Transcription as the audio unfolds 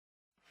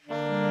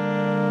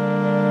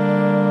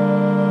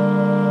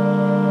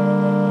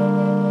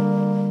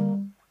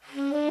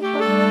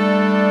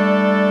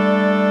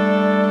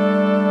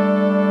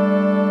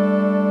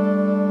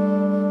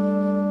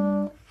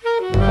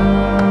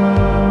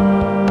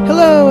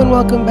Hello and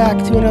welcome back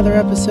to another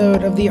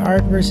episode of the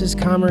Art vs.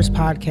 Commerce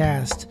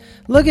podcast.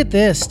 Look at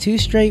this, 2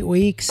 straight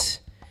weeks,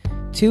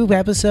 2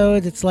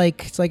 episodes. It's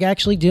like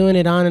actually doing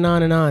it on and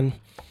on and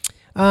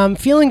on.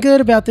 Feeling good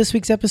about this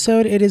week's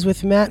episode. It is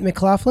with Matt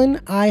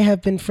McLaughlin. I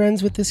have been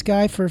friends with this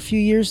guy for a few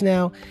years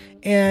now,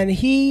 and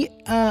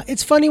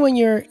it's funny when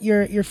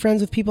you're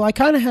friends with people. I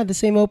kind of had the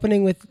same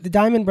opening with the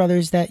Diamond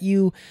Brothers, that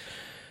you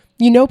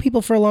know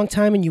people for a long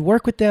time and you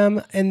work with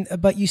them,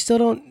 but you still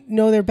don't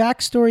know their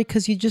backstory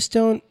because you just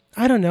don't.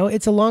 I don't know.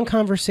 It's a long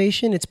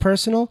conversation. It's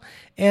personal.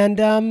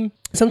 And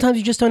sometimes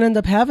you just don't end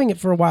up having it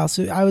for a while.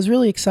 So I was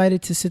really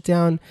excited to sit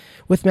down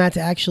with Matt to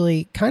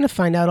actually kind of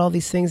find out all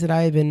these things that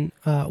I have been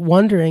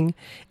wondering,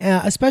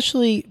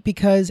 especially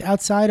because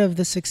outside of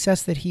the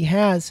success that he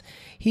has,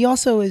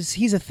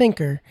 he's a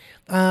thinker.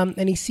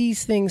 And he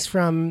sees things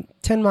from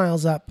 10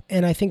 miles up.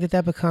 And I think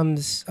that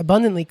becomes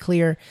abundantly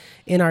clear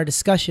in our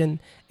discussion.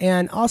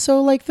 And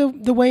also like the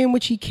way in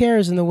which he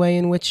cares, and the way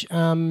in which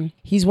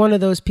he's one of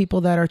those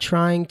people that are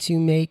trying to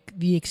make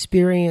the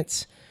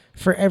experience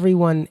for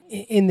everyone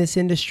in this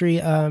industry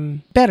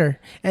better.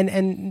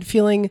 And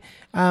feeling,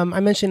 I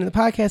mentioned in the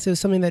podcast, it was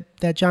something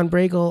that John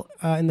Bragle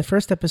in the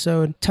first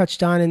episode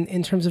touched on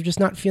in terms of just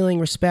not feeling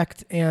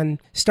respect and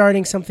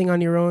starting something on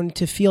your own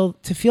to feel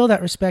that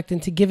respect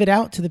and to give it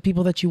out to the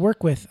people that you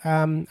work with.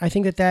 I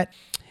think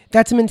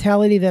that's a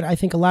mentality that I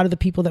think a lot of the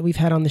people that we've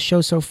had on the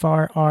show so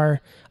far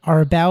are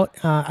about.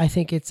 I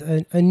think it's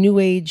a new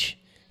age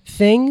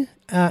thing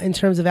in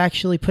terms of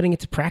actually putting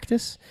it to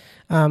practice.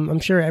 I'm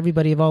sure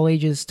everybody of all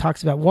ages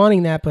talks about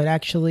wanting that, but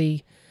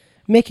actually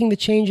making the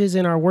changes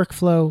in our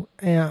workflow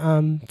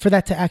for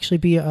that to actually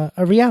be a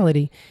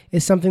reality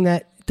is something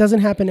that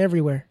doesn't happen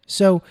everywhere.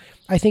 So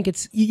I think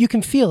you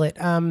can feel it.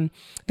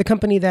 The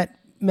company that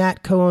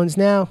Matt co-owns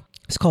now,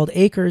 it's called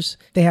Acres.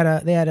 They had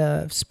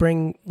a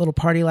spring little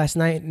party last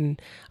night,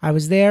 and I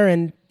was there,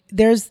 and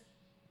there's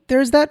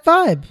that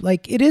vibe.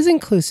 Like, it is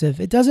inclusive.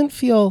 It doesn't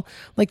feel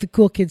like the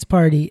cool kids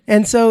party.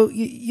 And so,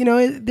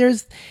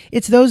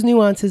 it's those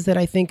nuances that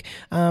I think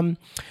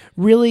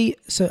really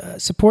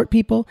support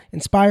people,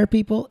 inspire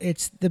people.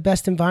 It's the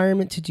best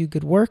environment to do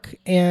good work.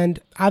 And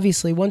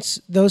obviously,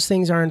 once those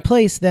things are in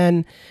place,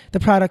 then the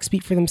products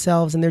speak for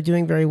themselves, and they're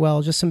doing very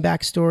well. Just some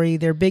backstory.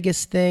 Their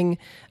biggest thing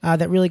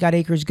that really got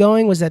Acres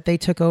going was that they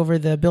took over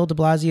the Bill de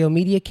Blasio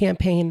media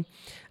campaign.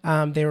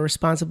 They were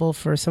responsible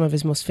for some of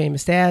his most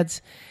famous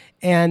ads.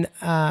 And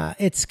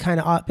it's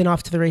kind of been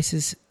off to the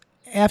races.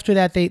 After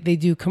that, they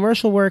do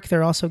commercial work.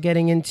 They're also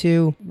getting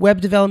into web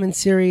development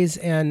series.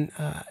 And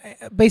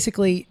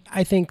basically,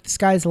 I think the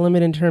sky's the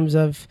limit in terms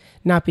of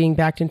not being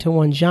backed into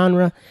one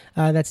genre.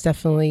 That's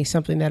definitely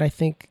something that I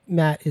think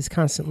Matt is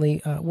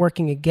constantly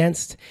working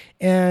against.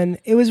 And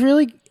it was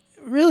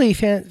really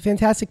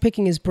fantastic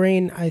picking his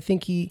brain. I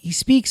think he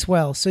speaks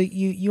well. So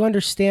you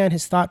understand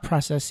his thought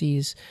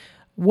processes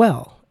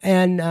well.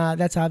 And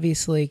that's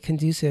obviously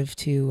conducive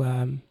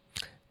to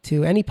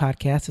any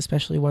podcast,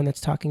 especially one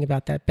that's talking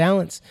about that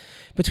balance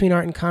between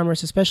art and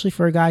commerce, especially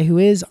for a guy who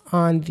is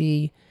on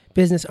the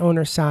business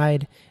owner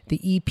side, the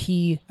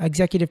EP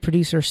executive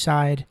producer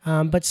side,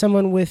 but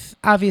someone with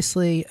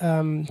obviously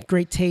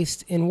great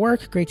taste in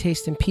work, great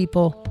taste in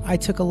people. I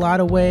took a lot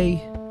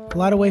away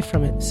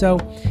from it. So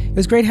it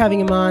was great having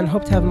him on.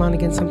 Hope to have him on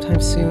again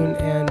sometime soon.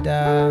 And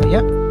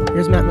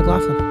here's Matt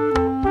McLaughlin.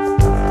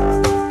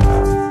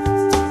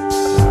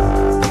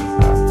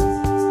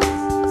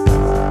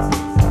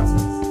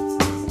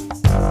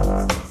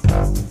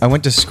 I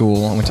went to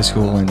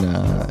school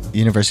in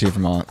University of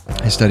Vermont.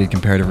 I studied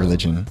comparative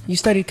religion. You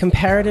studied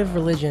comparative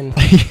religion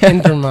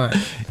in Vermont.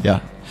 Yeah.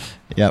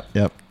 Yep.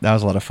 That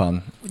was a lot of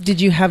fun. Did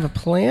you have a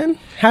plan?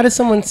 How does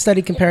someone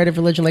study comparative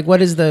religion? Like, what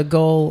was the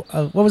goal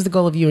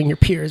of you and your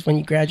peers when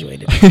you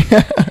graduated?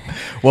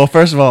 Well,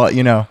 first of all,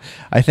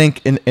 I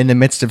think in the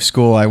midst of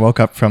school, I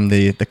woke up from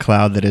the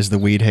cloud that is the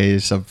weed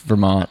haze of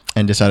Vermont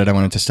and decided I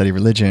wanted to study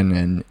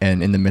religion.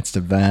 And in the midst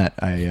of that,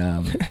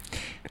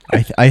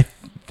 I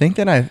think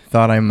that I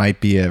thought I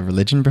might be a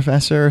religion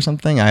professor or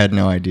something. I had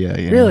no idea.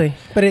 Really?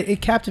 But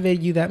it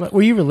captivated you that much.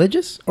 Were you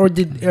religious, or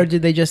did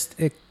they just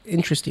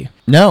interest you?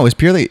 No, it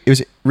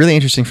was really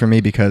interesting for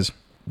me because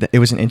it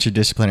was an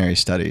interdisciplinary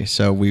study.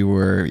 So we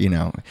were,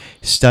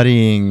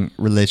 studying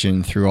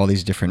religion through all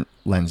these different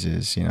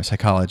lenses,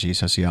 psychology,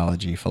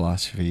 sociology,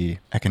 philosophy,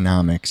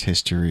 economics,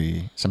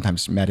 history,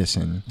 sometimes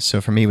medicine.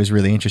 So for me, it was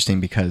really interesting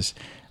because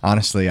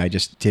honestly, I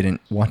just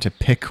didn't want to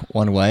pick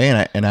one way,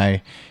 and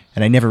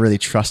I never really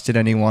trusted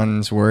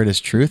anyone's word as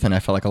truth, and I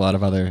felt like a lot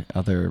of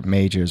other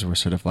majors were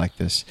sort of like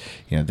this,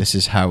 this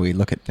is how we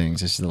look at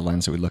things, this is the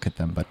lens that we look at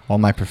them. But all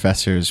my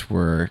professors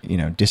were,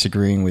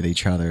 disagreeing with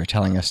each other,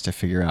 telling us to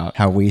figure out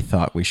how we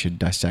thought we should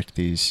dissect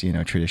these,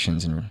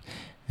 traditions and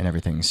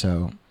everything.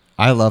 So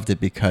I loved it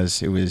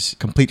because it was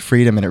complete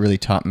freedom, and it really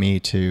taught me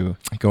to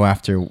go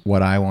after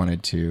what I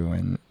wanted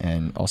to,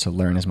 and also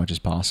learn as much as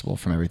possible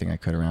from everything I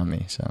could around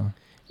me. So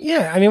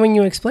yeah, I mean, when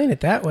you explain it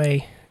that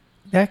way,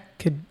 I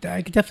could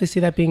definitely see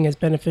that being as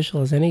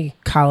beneficial as any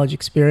college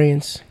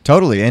experience.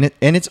 Totally. And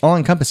it's all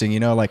encompassing,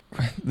 like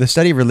the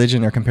study of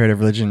religion or comparative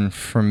religion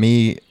for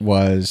me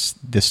was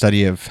the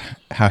study of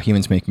how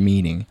humans make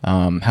meaning,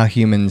 how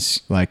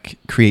humans like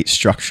create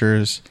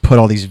structures, put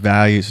all these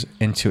values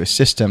into a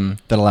system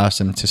that allows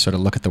them to sort of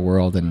look at the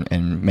world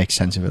and make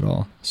sense of it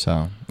all.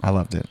 So I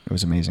loved it. It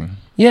was amazing.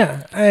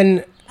 Yeah.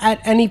 And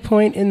at any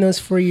point in those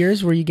 4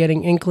 years, were you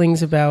getting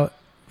inklings about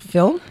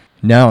film?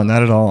 No,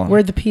 not at all.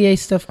 Where'd the PA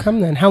stuff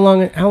come then? How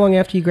long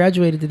after you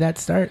graduated did that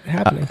start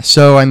happening?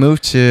 So I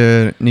moved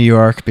to New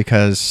York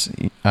because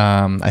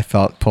I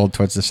felt pulled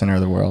towards the center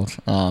of the world.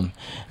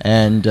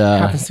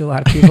 Happens to a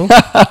lot of people.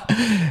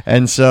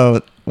 And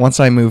so once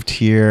I moved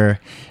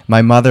here,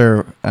 my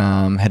mother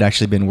had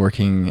actually been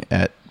working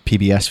at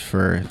PBS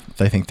for,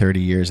 I think, 30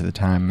 years at the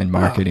time in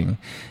marketing. Wow.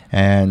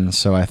 And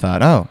so I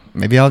thought, oh,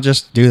 maybe I'll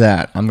just do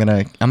that. I'm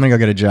gonna go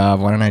get a job.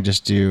 Why don't I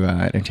just do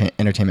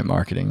entertainment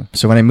marketing?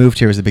 So when I moved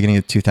here, it was the beginning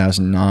of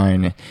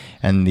 2009,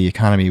 and the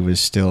economy was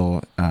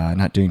still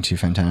not doing too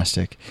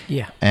fantastic.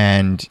 Yeah.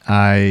 And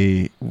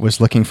I was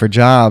looking for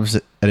jobs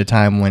at a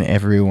time when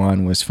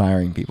everyone was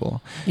firing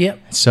people.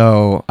 Yep.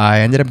 So I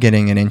ended up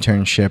getting an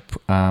internship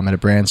at a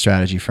brand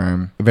strategy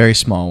firm, a very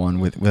small one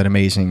with an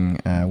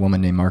amazing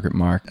woman named Margaret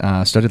Mark.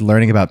 Started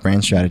learning about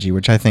brand strategy,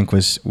 which I think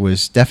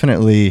was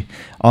definitely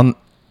on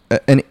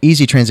an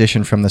easy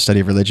transition from the study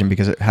of religion,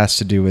 because it has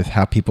to do with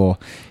how people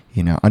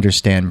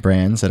understand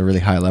brands at a really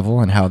high level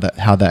and how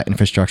that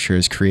infrastructure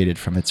is created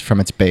from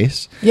its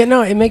base. Yeah,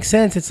 no, it makes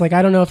sense. It's like,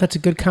 I don't know if that's a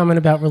good comment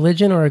about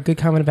religion or a good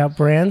comment about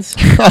brands.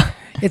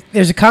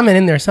 There's a comment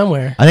in there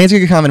somewhere. I think it's a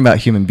good comment about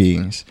human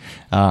beings.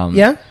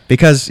 Yeah?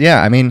 Because,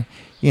 a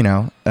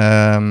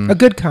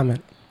good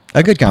comment.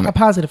 A good comment. A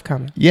positive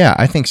comment. Yeah,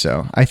 I think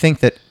so. I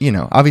think that,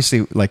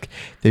 obviously, like,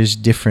 there's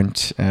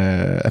different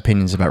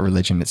opinions about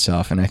religion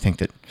itself. And I think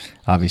that,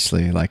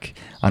 obviously, like,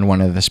 on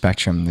one end of the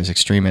spectrum, there's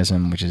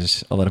extremism, which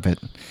is a little bit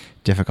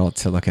difficult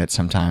to look at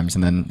sometimes.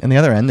 And then on the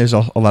other end, there's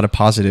a lot of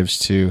positives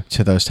to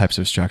those types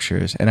of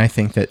structures. And I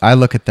think that I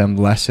look at them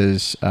less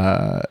as,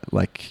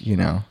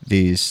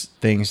 these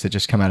things that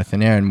just come out of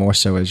thin air, and more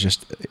so as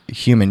just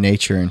human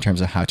nature in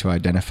terms of how to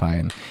identify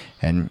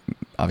and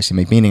obviously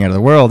make meaning out of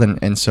the world.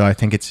 And so I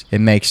think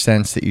it makes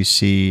sense that you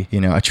see,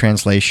 a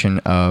translation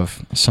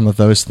of some of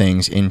those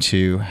things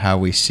into how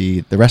we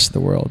see the rest of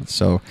the world.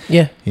 So,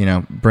 yeah,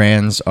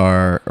 brands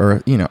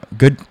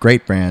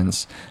great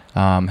brands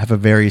have a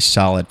very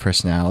solid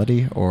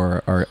personality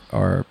or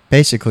are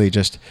basically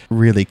just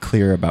really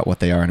clear about what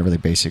they are in a really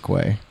basic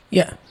way.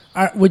 Yeah.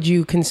 Would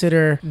you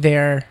consider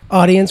their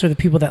audience or the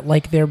people that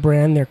like their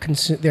brand, their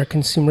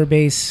consumer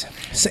base?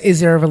 So is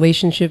there a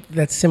relationship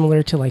that's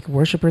similar to like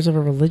worshipers of a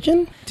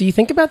religion? Do you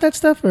think about that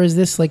stuff, or is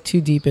this like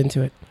too deep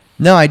into it?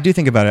 No, I do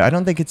think about it. I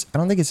don't think it's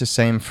the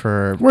same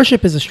for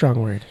worship. Is a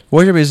strong word.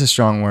 Worship is a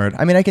strong word.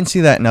 I mean, I can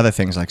see that in other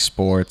things like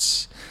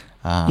sports.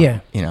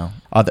 Other.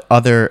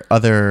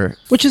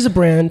 Which is a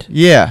brand.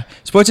 Yeah,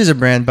 sports is a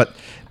brand, but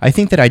I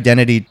think that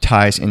identity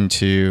ties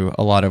into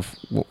a lot of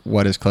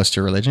what is close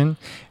to religion.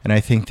 And I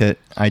think that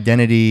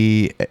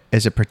identity,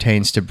 as it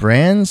pertains to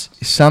brands,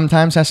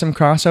 sometimes has some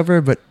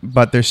crossover,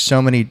 but there's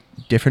so many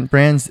different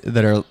brands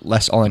that are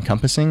less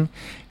all-encompassing.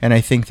 And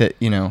I think that,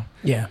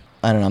 Yeah.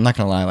 I don't know, I'm not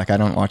going to lie, like I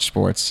don't watch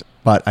sports,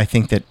 but I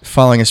think that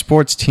following a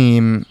sports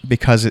team,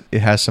 because it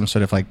has some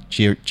sort of like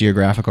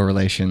geographical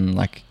relation,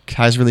 like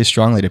ties really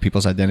strongly to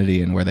people's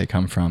identity and where they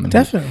come from and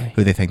definitely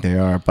who they think they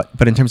are.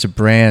 But in terms of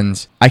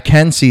brands, I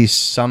can see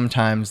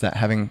sometimes that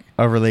having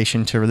a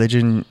relation to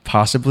religion,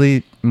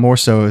 possibly more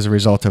so as a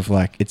result of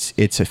like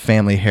it's a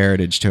family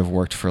heritage to have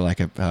worked for like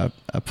a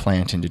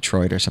plant in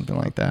Detroit or something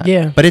like that.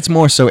 Yeah. But it's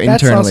more so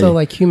that's internally. That's also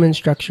like human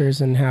structures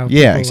and how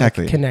people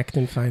exactly. like connect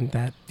and find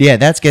that. Yeah,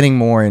 that's getting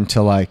more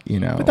into like,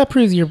 But that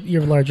proves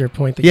your larger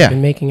point that Yeah. you've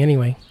been making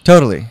anyway.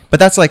 Totally. But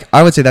that's like,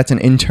 I would say that's an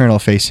internal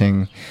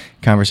facing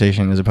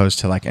conversation as opposed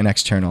to like an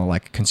external,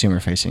 like consumer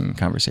facing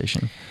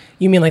conversation.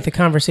 You mean like the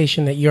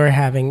conversation that you're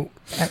having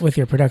with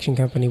your production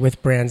company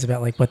with brands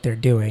about like what they're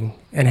doing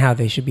and how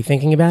they should be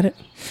thinking about it?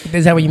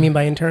 Is that what you mean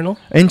by internal?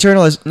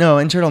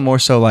 Internal more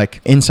so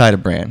like inside a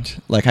brand.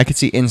 Like I could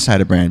see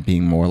inside a brand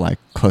being more like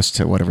close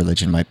to what a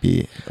religion might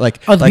be.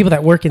 Like the people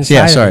that work inside.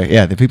 Yeah, sorry.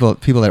 Yeah, the people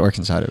that work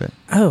inside of it.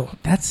 Oh,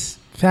 that's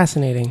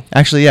fascinating.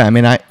 Actually, yeah. I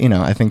mean,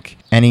 I think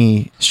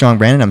any strong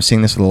brand, and I'm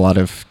seeing this with a lot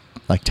of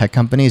like tech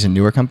companies and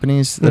newer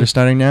companies that are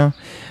starting now,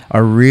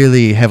 are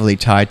really heavily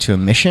tied to a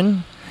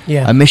mission.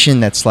 Yeah. A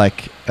mission that's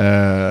like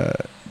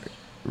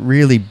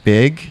really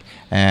big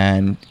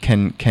and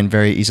can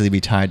very easily be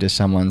tied to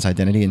someone's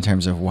identity in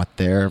terms of what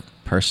their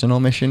personal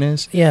mission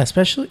is. Yeah,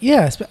 especially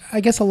I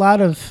guess a lot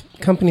of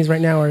companies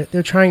right now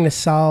they're trying to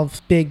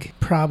solve big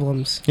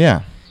problems.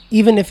 Yeah.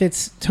 Even if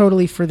it's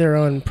totally for their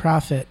own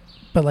profit,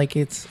 but like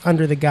it's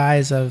under the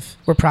guise of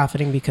we're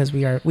profiting because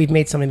we've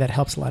made something that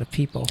helps a lot of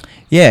people.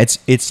 Yeah,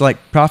 it's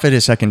like profit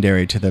is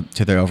secondary to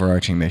their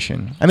overarching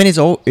mission. I mean, it's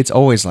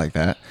always like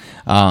that,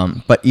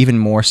 but even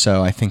more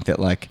so, I think that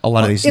like a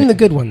lot of these in the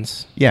good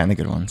ones. Yeah, in the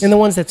good ones. In the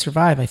ones that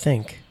survive, I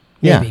think.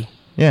 Maybe.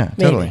 Yeah,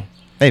 totally.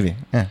 Maybe.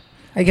 Yeah.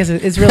 I guess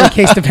it's really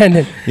case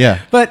dependent.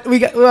 Yeah. But we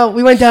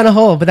went down a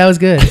hole, but that was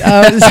good.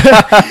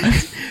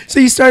 So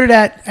you started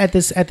at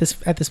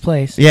this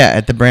place. Yeah,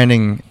 at the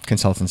branding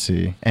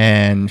consultancy,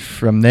 and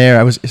from there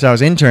I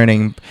was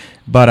interning,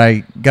 but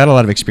I got a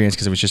lot of experience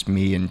because it was just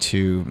me and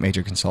 2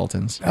 major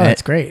consultants. Oh,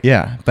 that's great.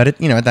 Yeah, but at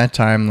that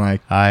time,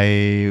 like,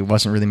 I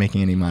wasn't really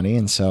making any money,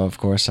 and so of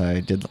course I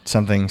did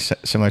something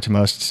similar to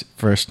most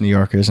first New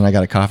Yorkers, and I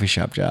got a coffee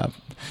shop job.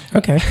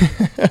 Okay.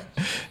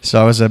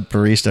 So I was a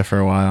barista for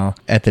a while.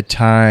 At the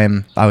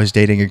time, I was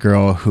dating a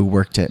girl who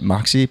worked at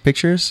Moxie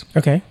Pictures.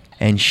 Okay.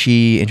 And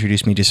she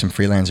introduced me to some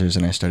freelancers,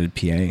 and I started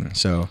PAing.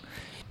 So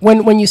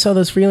when you saw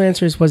those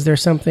freelancers, was there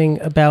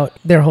something about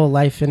their whole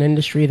life and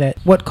industry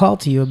what called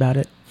to you about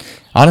it?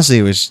 honestly,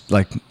 it was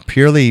like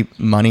purely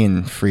money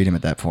and freedom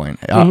at that point.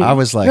 Mm-hmm. I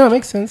was like, no, it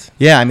makes sense.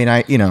 Yeah, I mean,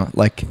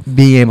 like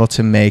being able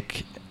to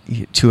make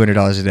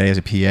 $200 a day as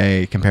a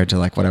PA compared to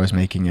like what I was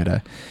making at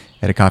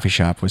a coffee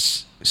shop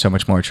was so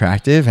much more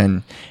attractive,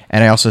 and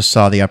I also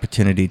saw the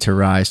opportunity to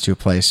rise to a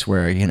place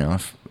where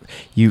if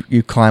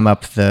you climb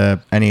up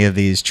any of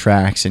these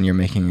tracks and you're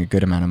making a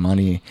good amount of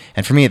money.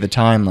 And for me at the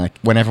time, like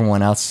when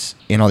everyone else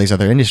in all these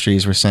other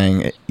industries were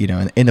saying,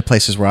 in the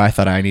places where I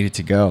thought I needed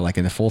to go, like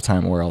in the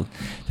full-time world,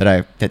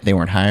 that they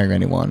weren't hiring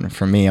anyone.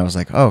 For me, I was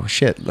like, oh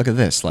shit, look at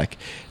this. Like,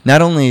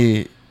 not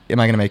only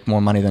am I going to make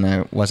more money than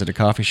I was at a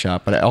coffee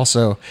shop, but I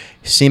also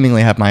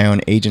seemingly have my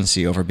own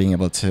agency over being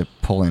able to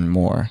pull in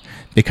more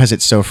because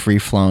it's so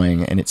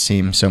free-flowing and it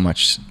seems so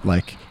much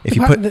like if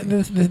you put...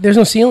 There's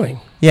no ceiling.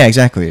 Yeah,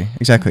 exactly.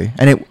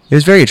 And it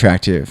was very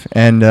attractive.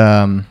 And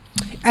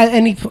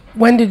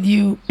when did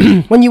you,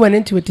 when you went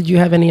into it, did you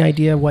have any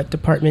idea what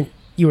department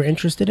you were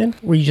interested in?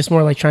 Were you just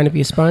more like trying to be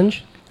a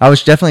sponge? I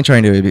was definitely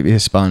trying to be a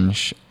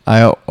sponge.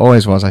 I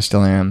always was. I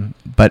still am.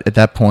 But at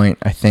that point,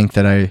 I think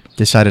that I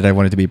decided I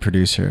wanted to be a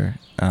producer.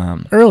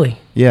 Early?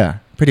 Yeah,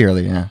 pretty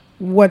early, yeah.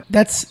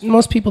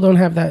 Most people don't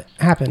have that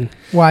happen.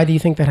 Why do you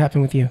think that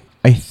happened with you?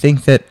 I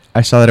think that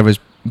I saw that I was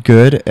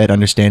good at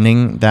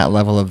understanding that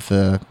level of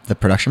the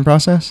production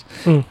process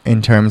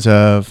in terms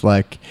of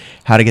like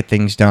how to get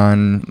things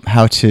done,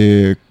 how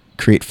to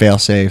create fail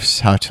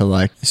safes, how to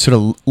like sort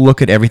of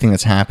look at everything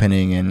that's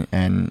happening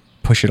and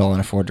push it all in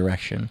a forward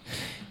direction.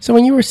 So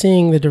when you were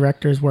seeing the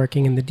directors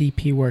working and the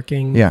DP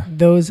working,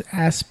 those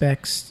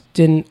aspects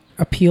didn't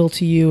appeal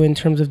to you in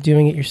terms of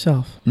doing it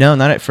yourself? No,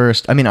 not at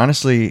first. I mean,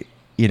 honestly,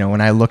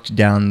 when I looked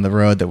down the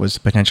road that was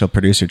potential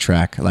producer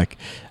track, like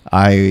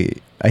I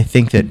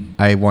think that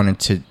I wanted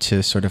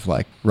to sort of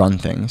like run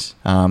things.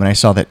 And I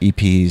saw that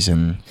EPs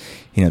and,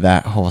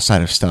 that whole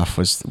side of stuff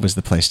was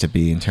the place to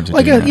be in terms of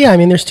doing that. Yeah, I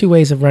mean, there's two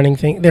ways of running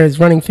things. There's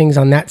running things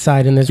on that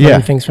side and there's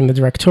running things from the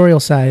directorial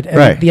side. And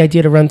right. The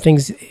idea to run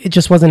things, it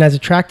just wasn't as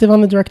attractive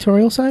on the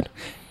directorial side?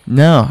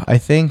 No, I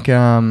think...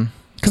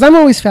 Because I'm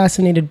always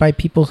fascinated by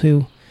people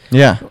who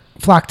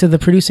flock to the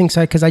producing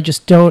side because I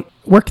just don't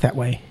work that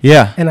way.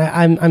 Yeah. And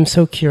I'm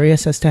so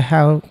curious as to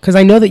how... Because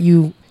I know that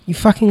you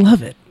fucking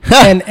love it.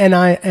 and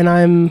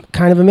I'm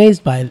kind of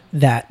amazed by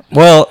that.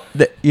 Well,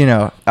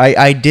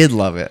 I did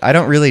love it. I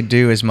don't really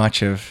do as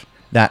much of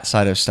that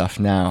side of stuff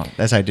now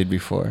as I did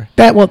before.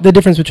 The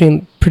difference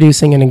between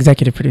producing and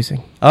executive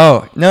producing.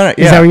 Oh, no, yeah.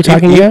 Is that what you're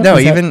talking about? No,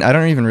 I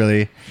don't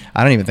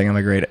even think I'm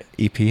a great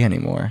EP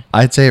anymore.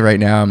 I'd say right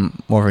now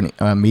I'm more of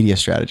a media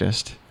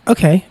strategist.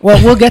 Okay,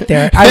 well, we'll get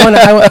there.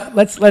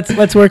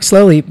 Let's work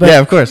slowly. But, yeah,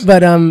 of course.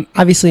 But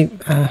obviously,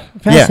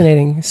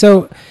 fascinating.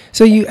 Yeah.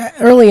 So you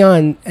early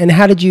on, and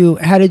how did you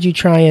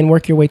try and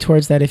work your way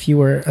towards that if you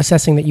were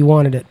assessing that you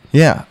wanted it?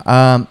 Yeah,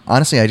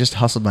 honestly, I just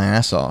hustled my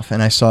ass off,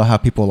 and I saw how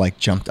people like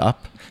jumped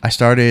up. I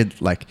started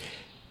like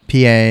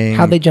PAing.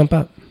 How'd they jump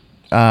up?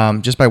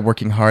 Just by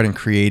working hard and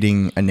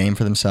creating a name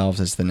for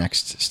themselves as the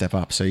next step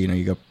up. So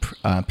you go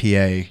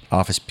PA,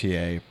 office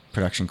PA,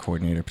 production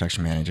coordinator,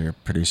 production manager,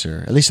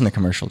 producer, at least in the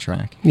commercial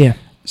track. Yeah.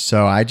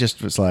 So I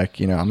just was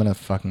like, I'm going to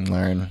fucking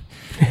learn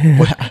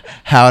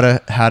how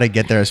to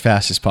get there as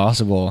fast as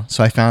possible.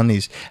 So I found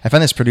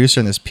this producer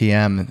and this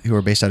PM who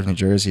were based out of New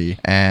Jersey,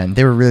 and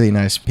they were really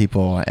nice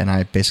people. And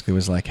I basically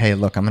was like, hey,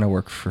 look, I'm going to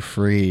work for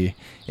free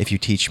if you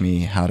teach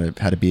me how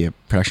to be a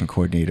production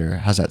coordinator.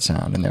 How's that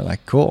sound? And they're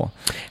like, cool.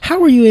 How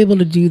were you able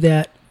to do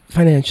that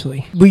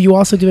financially? Were you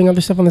also doing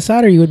other stuff on the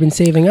side, or you had been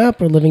saving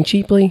up or living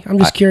cheaply? I'm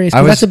just curious,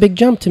 because that's a big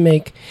jump to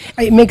make.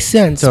 It makes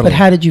sense, totally. But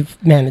how did you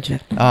manage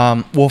it?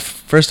 Well,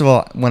 first of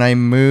all, when I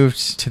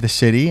moved to the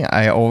city,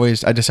 I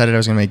decided I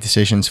was going to make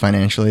decisions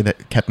financially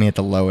that kept me at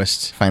the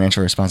lowest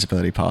financial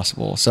responsibility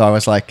possible. So I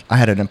was like, I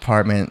had an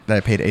apartment that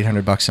I paid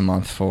 $800 a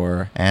month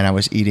for, and I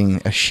was eating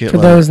a shitload. For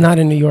those not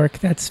in New York,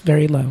 that's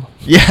very low.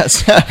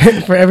 Yes.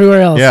 For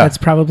everywhere else, that's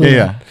probably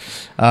low.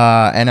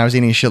 And I was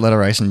eating a shitload of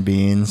rice and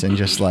beans and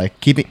just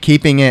like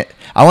keeping it.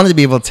 I wanted to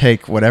be able to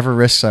take whatever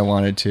risks I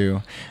wanted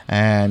to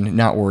and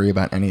not worry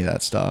about any of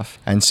that stuff.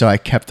 And so I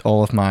kept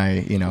all of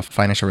my,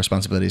 financial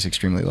responsibilities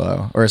extremely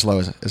low, or as low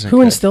as I could.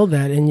 Who instilled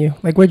that in you?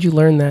 Like, where'd you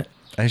learn that?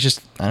 I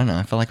don't know.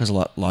 I felt like it was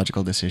a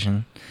logical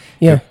decision.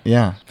 Yeah.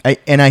 Yeah.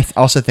 I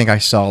also think I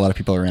saw a lot of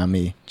people around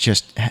me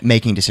just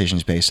making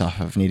decisions based off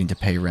of needing to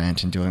pay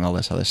rent and doing all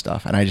this other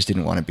stuff. And I just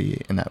didn't want to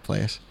be in that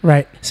place.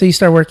 Right. So you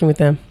start working with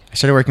them. I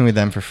started working with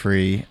them for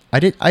free. I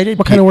did.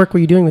 What kind of work were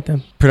you doing with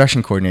them?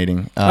 Production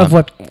coordinating. Of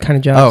what kind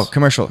of jobs? Oh,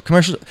 commercial,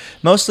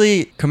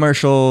 mostly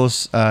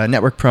commercials,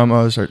 network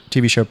promos or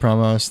TV show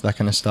promos, that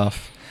kind of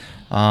stuff.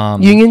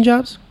 Union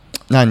jobs?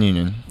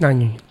 Non-union.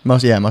 Non-union.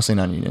 Mostly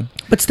non-union.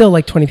 But still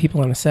like 20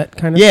 people on a set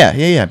kind of?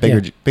 Yeah.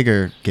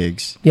 Bigger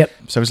gigs. Yep.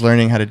 So I was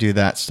learning how to do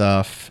that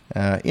stuff.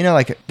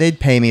 Like they'd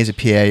pay me as a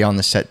PA on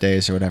the set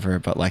days or whatever,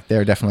 but like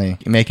they're definitely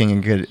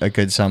making a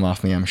good sum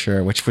off me, I'm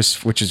sure, which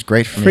is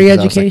great for me. Free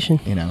education.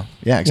 Like,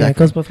 yeah, exactly. Yeah, it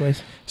goes both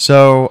ways.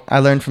 So I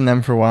learned from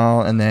them for a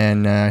while, and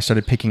then I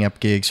started picking up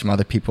gigs from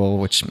other people,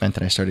 which meant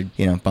that I started,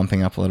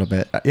 bumping up a little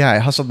bit. I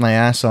hustled my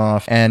ass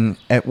off, and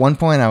at one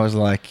point I was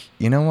like,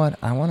 you know what?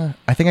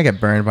 I think I get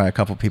burned by a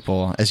couple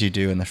people, as you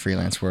do in the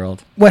freelance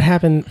world. What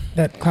happened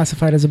that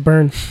classified as a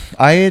burn?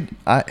 I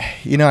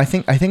think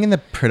in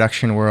the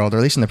production world, or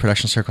at least in the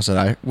production circles that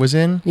I was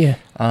in,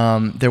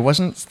 there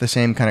wasn't the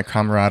same kind of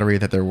camaraderie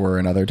that there were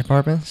in other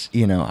departments.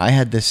 I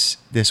had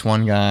this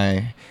one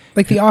guy.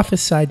 Like the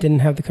office side didn't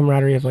have the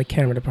camaraderie of like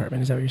camera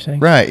department. Is that what you're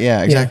saying? Right.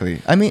 Yeah. Exactly.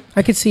 Yeah. I mean,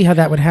 I could see how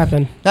that would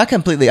happen. Not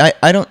completely.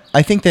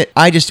 I think that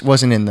I just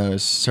wasn't in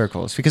those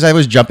circles because I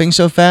was jumping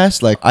so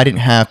fast. Like I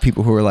didn't have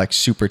people who were like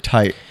super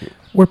tight.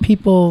 Were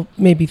people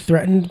maybe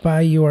threatened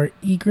by your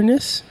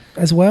eagerness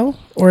as well?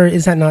 Or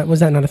was that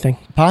not a thing?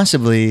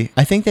 Possibly.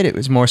 I think that it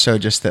was more so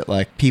just that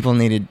like people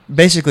needed,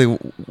 basically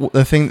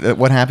the thing that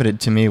what happened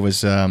to me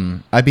was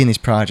I'd be in these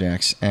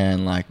projects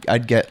and like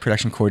I'd get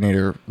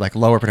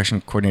lower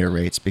production coordinator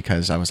rates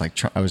because I was like,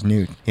 I was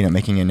new,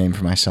 making a name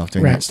for myself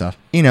doing that stuff.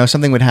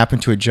 Something would happen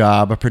to a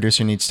job, a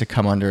producer needs to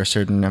come under a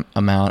certain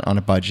amount on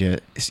a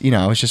budget.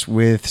 I was just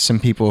with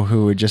some people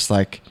who would just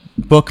like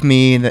book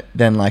me,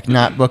 then like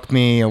not book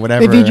me or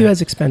whatever. They viewed you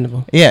as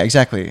expendable. Yeah,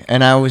 exactly.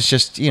 And I was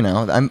just,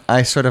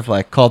 I sort of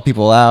like called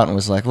people out and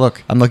was like,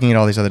 look, I'm looking at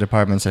all these other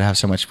departments that have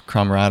so much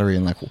camaraderie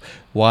and like,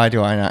 why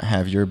do I not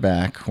have your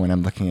back when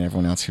I'm looking at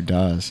everyone else who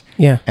does?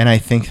 Yeah. And I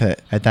think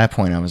that at that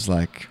point I was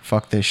like,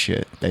 fuck this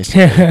shit,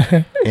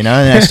 basically. And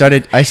I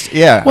started,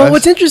 Well,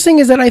 what's interesting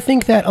is that I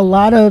think that a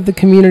lot of the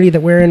community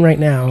that we're in right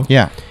now.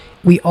 Yeah.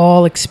 We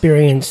all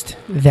experienced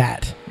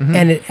that. Mm-hmm.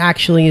 And it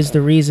actually is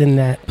the reason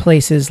that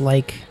places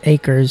like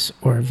Acres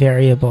or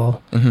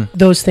Variable,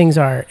 those things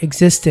are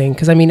existing.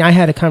 Because, I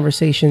had a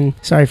conversation,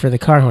 sorry for the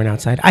car horn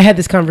outside. I had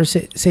this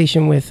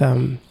conversation with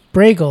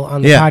Bragel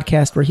on the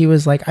podcast where he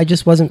was like, I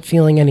just wasn't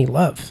feeling any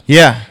love.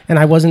 Yeah. And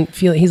I wasn't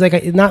feeling, he's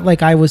like, not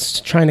like I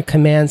was trying to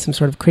command some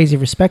sort of crazy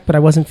respect, but I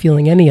wasn't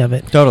feeling any of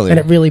it. Totally. And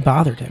it really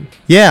bothered him.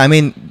 Yeah,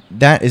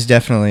 that is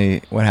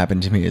definitely what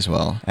happened to me as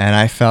well. And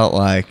I felt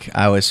like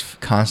I was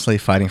constantly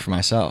fighting for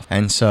myself.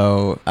 And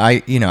so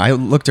I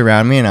looked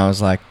around me and I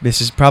was like, this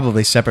is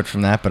probably separate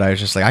from that, but I was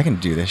just like, I can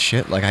do this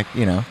shit. Like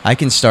I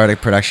can start a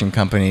production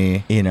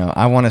company.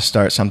 I want to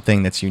start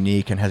something that's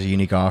unique and has a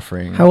unique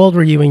offering. How old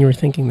were you when you were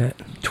thinking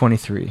that?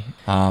 23.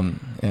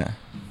 Yeah.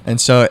 And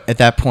so at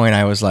that point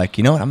I was like,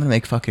 you know what? I'm going to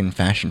make fucking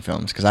fashion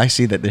films because I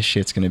see that this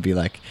shit's going to be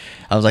like,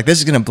 I was like, this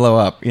is going to blow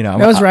up. That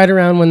was right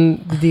around when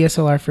the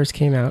DSLR first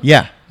came out.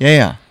 Yeah.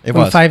 It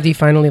was. 5D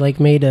finally like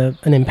made an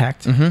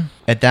impact. Mm-hmm.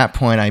 At that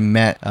point I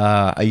met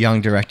a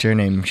young director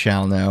named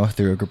Shal No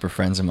through a group of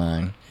friends of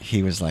mine.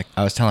 He was like,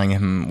 I was telling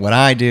him what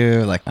I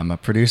do. Like I'm a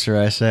producer,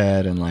 I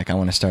said, and like I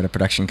want to start a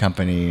production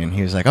company. And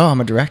he was like, oh, I'm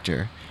a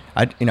director.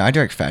 I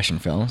direct fashion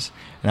films.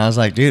 And I was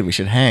like, dude, we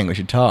should hang, we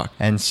should talk.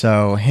 And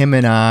so him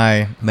and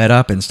I met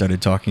up and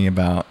started talking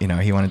about, he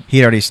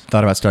had already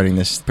thought about starting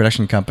this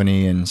production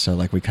company. And so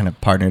like we kind of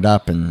partnered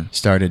up and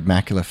started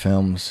Macula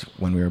Films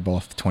when we were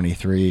both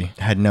 23.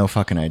 Had no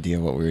fucking idea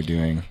what we were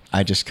doing.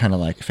 I just kind of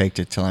like faked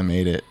it till I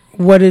made it.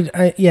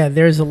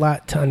 There's a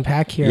lot to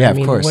unpack here. Yeah,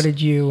 of course. What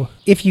did you,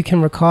 if you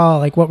can recall,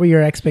 like what were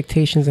your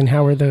expectations and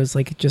how were those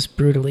like just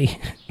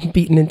brutally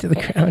beaten into the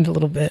ground a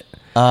little bit?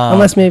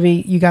 Unless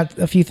maybe you got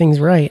a few things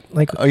right.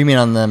 Like, oh, you mean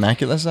on the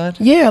Macula side?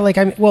 Yeah,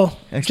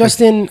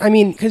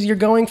 because you're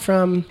going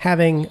from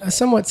having a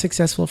somewhat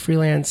successful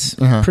freelance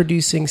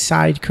producing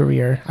side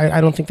career. I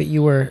don't think that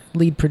you were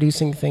lead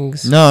producing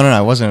things. No,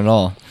 I wasn't at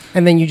all.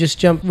 And then you just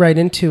jumped right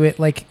into it.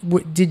 Like,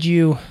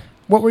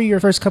 what were your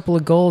first couple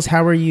of goals?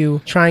 How were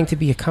you trying to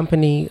be a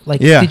company?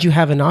 Like, did you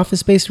have an office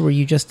space or were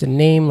you just a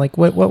name? Like,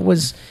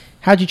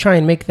 how'd you try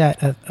and make that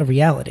a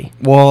reality?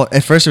 Well,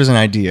 at first it was an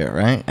idea,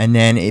 right? And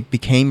then it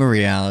became a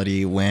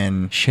reality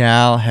when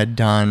Shal had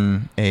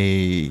done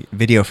a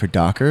video for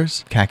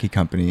Dockers, khaki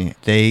company.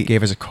 They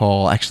gave us a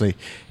call. Actually,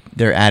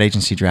 their ad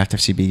agency, Draft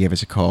FCB, gave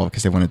us a call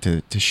because they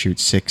wanted to shoot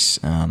 6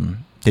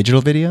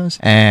 digital videos.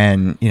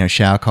 And,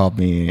 Shal called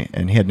me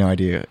and he had no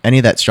idea any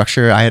of that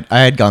structure. I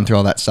had gone through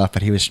all that stuff,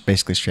 but he was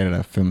basically straight out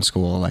of film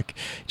school, like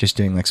just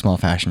doing like small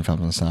fashion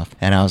films and stuff.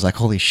 And I was like,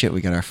 holy shit,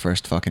 we got our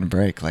first fucking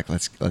break. Like,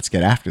 let's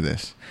get after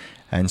this.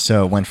 And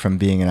so it went from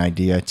being an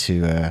idea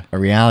to a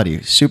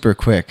reality super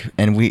quick.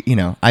 And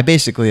I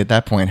basically at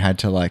that point had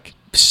to like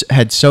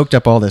had soaked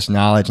up all this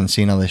knowledge and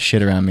seen all this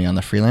shit around me on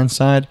the freelance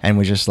side, and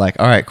was just like,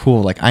 all right,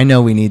 cool. Like, I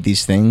know we need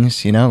these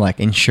things, you know, like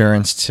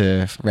insurance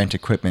to rent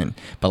equipment,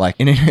 but like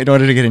in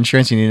order to get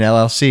insurance, you need an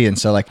LLC. And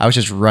so like, I was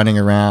just running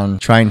around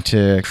trying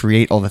to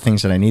create all the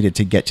things that I needed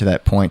to get to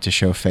that point to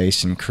show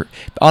face and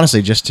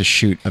honestly, just to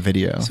shoot a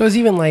video. So it was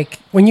even like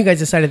when you guys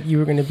decided that you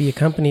were going to be a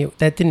company,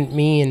 that didn't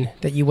mean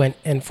that you went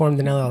and formed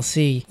an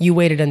LLC. You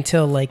waited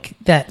until like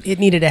that it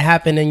needed to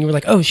happen, and you were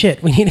like, oh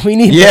shit, we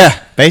need. Yeah,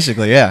 that.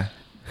 basically, yeah.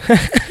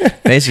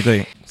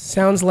 Basically.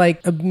 Sounds like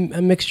a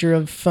mixture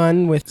of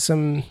fun with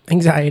some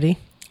anxiety.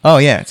 Oh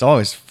yeah, it's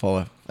always full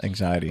of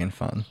anxiety and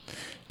fun.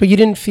 But you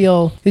did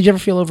you ever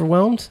feel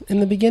overwhelmed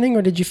in the beginning,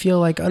 or did you feel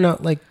like, oh no,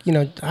 like, you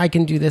know, I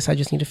can do this, I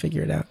just need to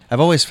figure it out? I've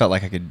always felt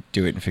like I could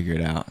do it and figure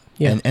it out.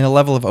 Yeah. And a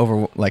level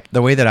of like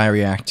the way that I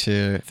react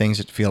to things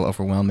that feel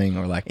overwhelming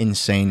or like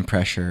insane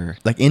pressure,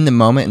 like in the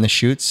moment in the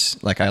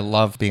shoots, like I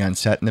love being on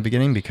set in the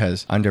beginning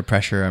because under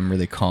pressure, I'm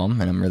really calm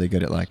and I'm really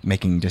good at like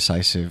making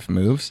decisive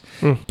moves.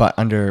 But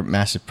under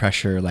massive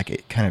pressure, like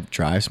it kind of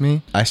drives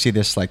me. I see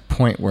this like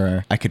point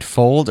where I could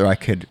fold or I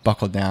could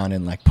buckle down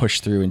and like push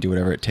through and do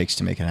whatever it takes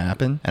to make it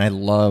happen. And I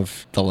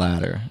love the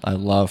latter. I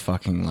love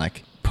fucking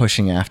like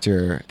pushing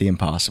after the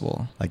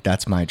impossible. Like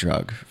that's my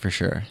drug for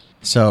sure.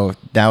 So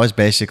that was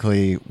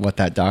basically what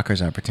that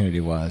Dockers opportunity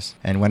was.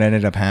 And what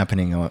ended up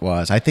happening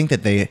was, I think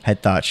that they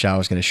had thought Shao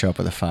was going to show up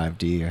with a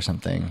 5D or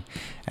something.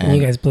 And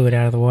you guys blew it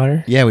out of the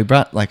water? Yeah, we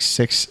brought like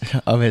 6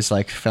 of his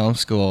like film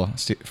school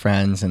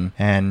friends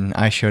and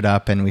I showed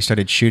up and we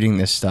started shooting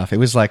this stuff. It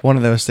was like one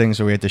of those things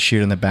where we had to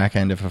shoot on the back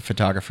end of a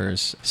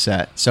photographer's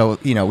set. So,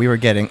 you know, he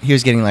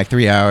was getting like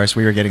 3 hours.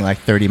 We were getting like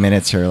 30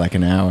 minutes or like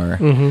an hour.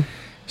 Mm-hmm.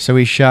 So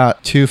we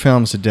shot 2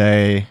 films a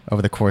day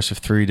over the course of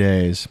 3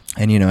 days.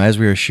 And, you know, as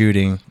we were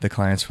shooting, the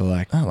clients were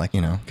like, oh, like,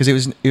 you know, because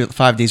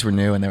 5Ds were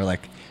new and they were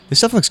like, this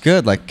stuff looks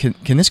good. Like,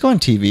 can this go on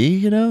TV,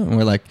 you know? And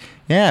we're like,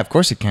 yeah, of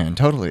course it can.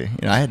 Totally.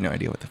 You know, I had no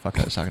idea what the fuck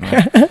I was talking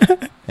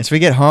about. And so we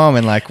get home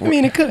and like... I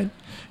mean, it could.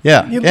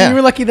 Yeah. You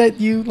were lucky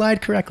that you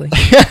lied correctly.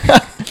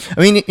 I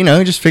mean, you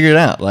know, just figure it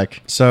out.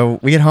 Like, so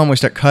we get home, we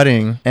start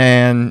cutting,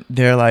 and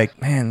they're like,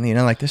 man, you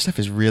know, like this stuff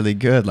is really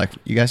good. Like,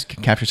 you guys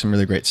can capture some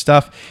really great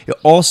stuff. It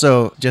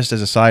also, just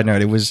as a side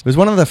note, it was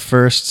one of the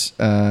first,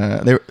 one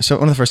of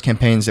the first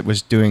campaigns that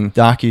was doing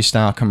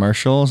docu-style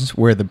commercials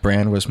where the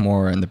brand was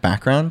more in the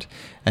background.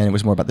 And it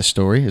was more about the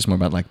story. It was more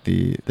about like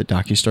the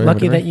docu-story.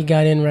 Lucky that you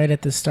got in right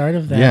at the start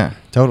of that. Yeah,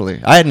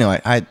 totally.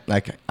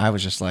 I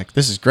was just like,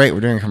 this is great.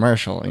 We're doing a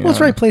commercial. You know? It's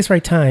right place,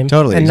 right time.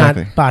 Totally, and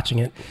exactly. Not botching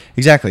it.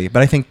 Exactly.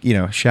 But I think, you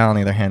know, Shao, on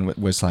the other hand,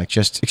 was like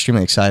just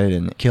extremely excited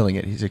and killing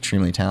it. He's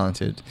extremely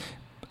talented.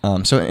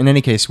 So in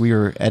any case, we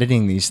were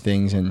editing these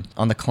things, and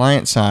on the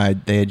client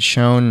side, they had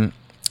shown,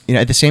 you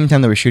know, at the same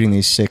time that we were shooting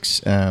these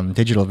 6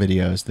 digital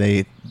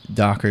videos,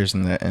 Dockers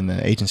and the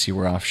agency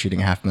were off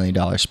shooting a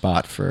 $500,000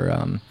 spot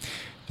for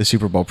the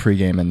Super Bowl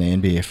pregame and the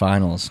NBA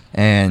Finals.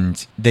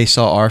 And they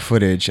saw our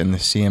footage, and the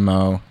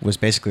CMO was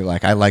basically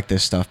like, I like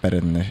this stuff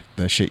better than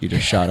the shit you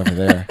just shot over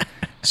there.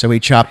 So we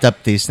chopped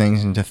up these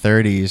things into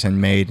 30s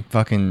and made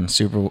fucking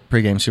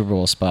pregame Super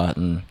Bowl spot,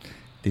 and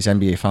these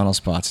NBA Finals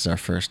spots is our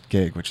first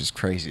gig, which is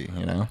crazy,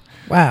 you know?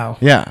 Wow.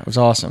 Yeah, it was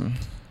awesome.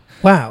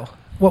 Wow.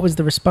 What was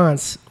the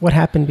response? What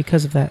happened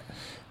because of that?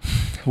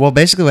 Well,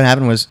 basically what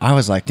happened was I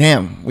was like,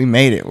 damn, we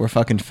made it. We're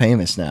fucking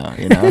famous now,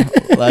 you know?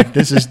 Like,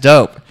 this is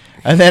dope.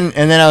 And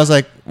then I was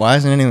like, why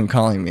isn't anyone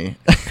calling me?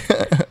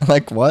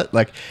 Like, what?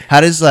 Like, how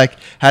does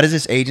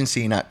this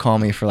agency not call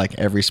me for like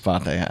every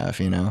spot they have,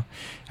 you know?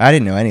 I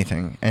didn't know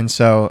anything. And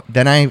so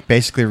then I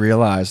basically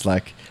realized,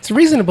 like, it's a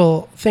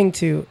reasonable thing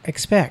to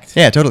expect.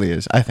 Yeah, it totally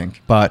is, I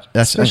think. But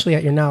that's especially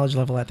at your knowledge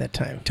level at that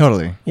time.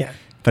 Totally. Yeah.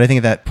 But I think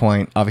at that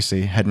point,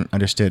 obviously, hadn't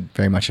understood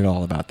very much at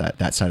all about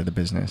that side of the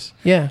business.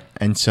 Yeah.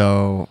 And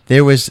so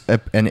there was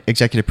an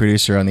executive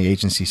producer on the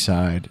agency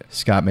side,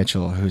 Scott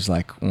Mitchell, who's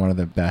like one of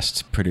the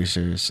best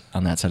producers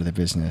on that side of the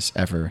business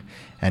ever.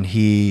 And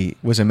he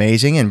was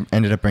amazing and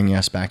ended up bringing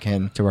us back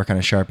in to work on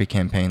a Sharpie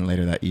campaign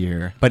later that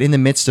year. But in the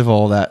midst of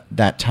all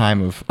that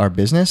time of our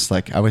business,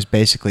 like I was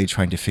basically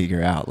trying to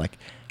figure out, like,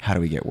 how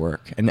do we get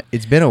work? And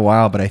it's been a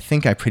while, but I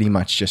think I pretty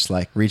much just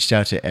like reached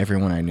out to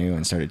everyone I knew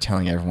and started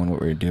telling everyone what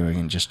we were doing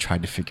and just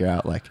tried to figure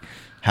out, like,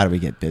 how do we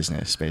get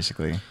business,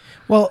 basically.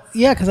 Well,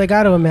 yeah, because I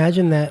got to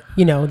imagine that,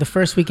 you know, the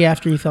first week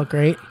after you felt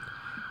great,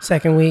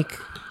 second week,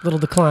 little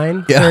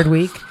decline, yeah. Third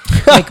week.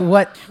 Like,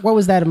 what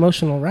was that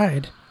emotional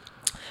ride?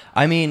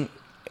 I mean,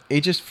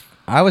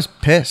 I was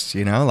pissed,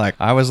 you know, like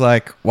I was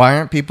like, why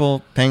aren't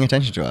people paying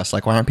attention to us?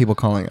 Like, why aren't people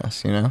calling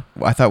us? You know,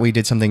 I thought we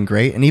did something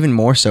great. And even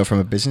more so from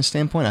a business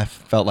standpoint, I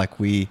felt like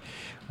we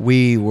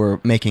were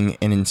making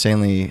an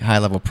insanely high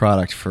level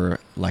product for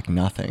like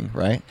nothing.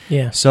 Right.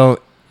 Yeah.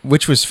 So,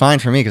 which was fine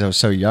for me because I was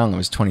so young. I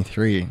was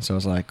 23. So I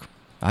was like,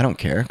 I don't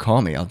care.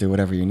 Call me. I'll do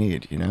whatever you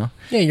need, you know?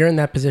 Yeah, you're in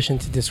that position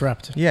to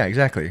disrupt. Yeah,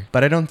 exactly.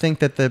 But I don't think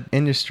that the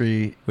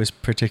industry was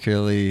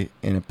particularly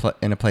in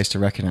a place to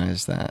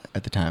recognize that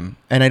at the time.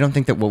 And I don't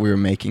think that what we were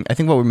making, I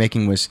think what we were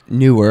making was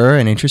newer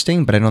and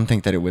interesting, but I don't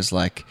think that it was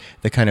like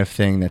the kind of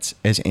thing that's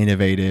as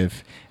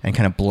innovative and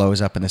kind of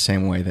blows up in the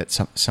same way that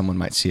someone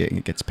might see it and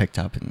it gets picked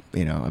up in,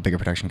 you know, a bigger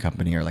production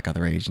company or like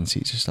other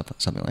agencies or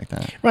something like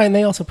that. Right, and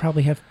they also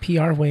probably have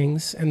PR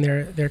wings, and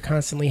they're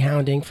constantly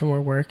hounding for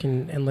more work,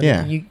 and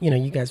letting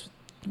you guys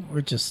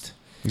were just...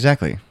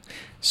 Exactly.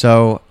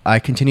 So I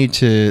continued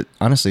to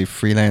honestly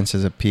freelance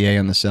as a PA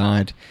on the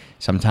side,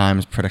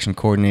 sometimes production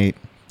coordinate.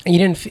 And you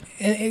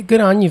didn't...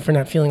 good on you for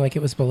not feeling like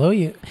it was below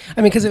you.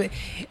 I mean, because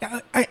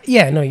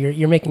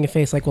you're making a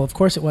face like, well, of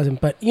course it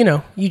wasn't, but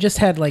you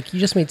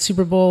just made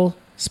Super Bowl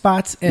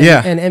spots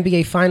and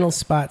NBA Finals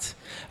spots.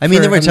 I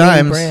mean, there were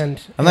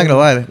times. I'm not gonna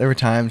lie, there were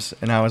times,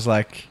 and I was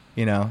like,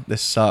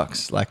 this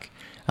sucks. Like,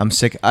 I'm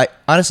sick.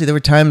 There were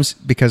times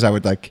because I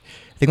would like.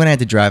 I think when I had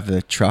to drive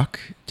the truck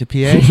to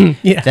PA,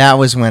 that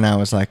was when I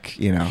was like,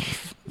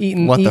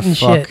 eating the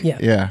fuck?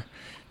 Shit. Yeah,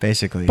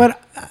 basically.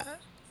 But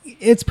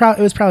it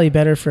was probably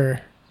better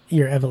for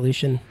your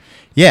evolution.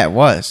 Yeah, it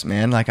was,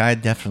 man. Like, I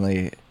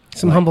definitely...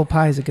 Some humble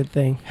pie is a good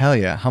thing. Hell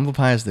yeah. Humble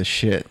pie is the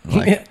shit.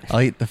 Like,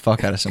 I'll eat the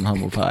fuck out of some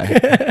humble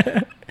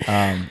pie.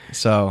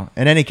 So,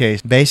 in any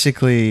case,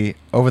 basically,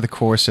 over the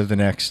course of the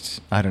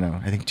next, I don't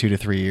know, I think 2 to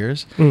 3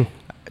 years, I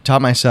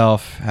taught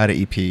myself how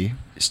to EP,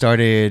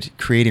 started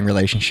creating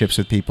relationships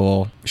with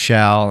people.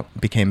 Shal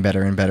became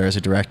better and better as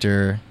a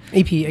director.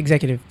 EP,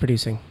 executive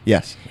producing.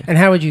 Yes. And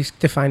how would you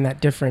define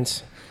that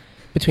difference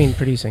between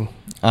producing?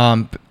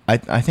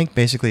 I think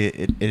basically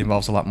it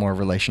involves a lot more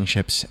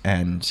relationships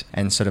and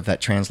sort of that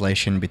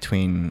translation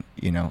between,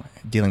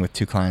 dealing with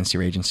two clients,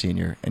 your agency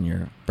and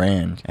your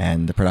brand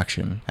and the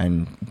production,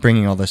 and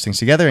bringing all those things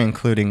together,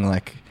 including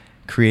like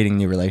creating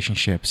new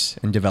relationships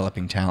and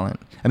developing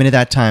talent. I mean, at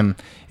that time,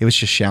 it was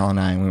just Shal and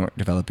I, and we weren't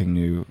developing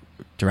new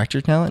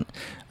director talent.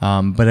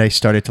 But I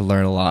started to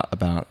learn a lot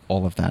about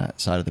all of that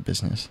side of the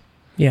business.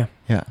 Yeah.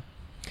 Yeah.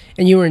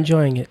 And you were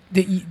enjoying it.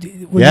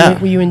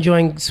 Were you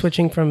enjoying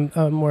switching from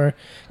more?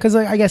 Because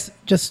I guess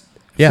just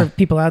for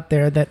people out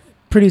there, that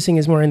producing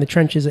is more in the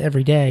trenches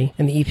every day,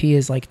 and the EP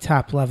is like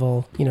top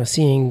level.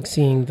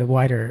 Seeing the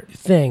wider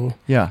thing.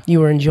 Yeah. You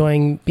were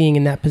enjoying being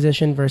in that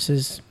position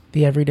versus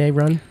the everyday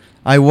run.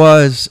 I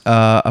was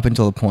up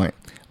until the point.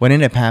 What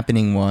ended up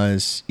happening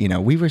was, we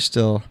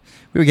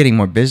were getting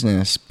more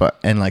business,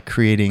 and like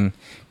creating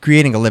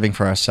a living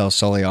for ourselves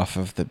solely off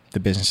of the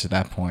business at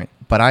that point.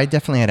 But I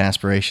definitely had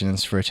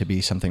aspirations for it to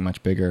be something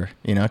much bigger,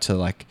 to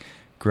like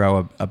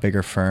grow a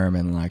bigger firm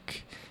and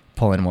like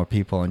pull in more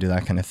people and do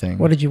that kind of thing.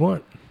 What did you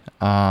want?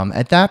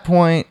 At that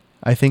point,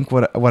 I think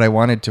what I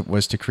wanted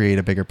was to create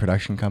a bigger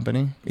production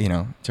company,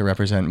 to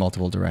represent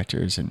multiple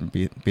directors and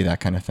be that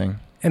kind of thing.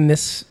 And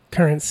this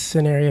current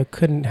scenario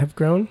couldn't have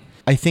grown?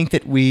 I think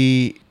that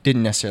we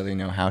didn't necessarily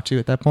know how to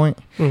at that point.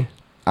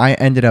 I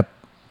ended up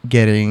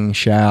getting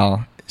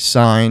Shal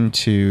signed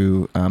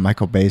to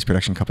Michael Bay's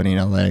production company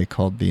in LA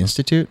called The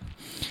Institute,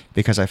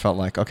 because I felt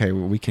like, okay,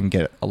 well, we can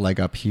get a leg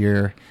up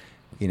here,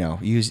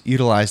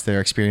 utilize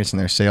their experience and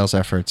their sales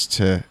efforts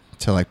to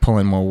like pull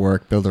in more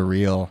work, build a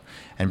reel,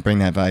 and bring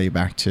that value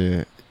back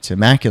to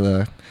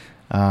Macula,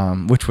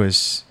 which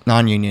was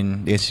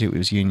non-union. The Institute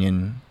was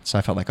union. So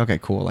I felt like, okay,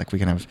 cool. Like we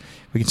can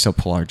still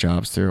pull our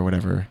jobs through or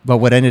whatever. But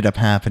what ended up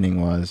happening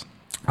was,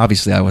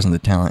 obviously I wasn't the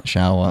talent,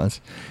 Shal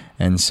was.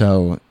 And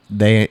so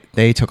they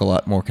took a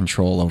lot more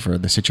control over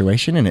the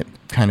situation, and it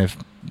kind of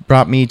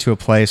brought me to a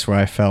place where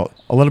I felt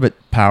a little bit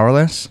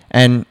powerless.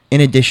 And in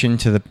addition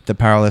to the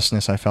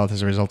powerlessness I felt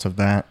as a result of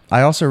that,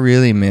 I also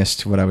really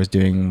missed what I was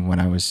doing when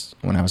I was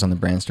on the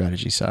brand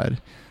strategy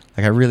side.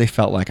 Like I really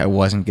felt like I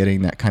wasn't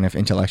getting that kind of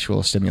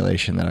intellectual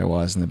stimulation that I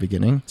was in the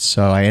beginning.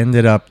 So I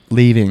ended up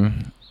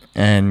leaving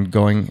and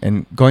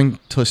going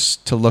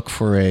to look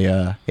for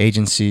a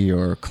agency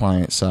or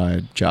client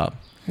side job.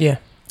 Yeah.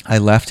 I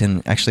left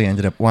and actually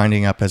ended up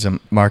winding up as a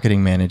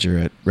marketing manager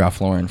at Ralph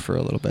Lauren for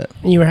a little bit.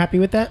 And you were happy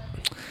with that?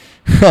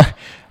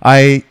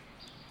 I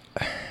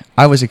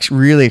was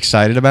really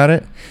excited about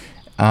it.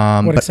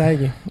 What excited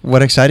you?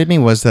 What excited me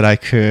was that I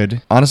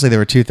could... Honestly, there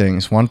were two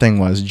things. One thing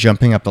was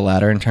jumping up the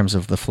ladder in terms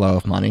of the flow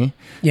of money.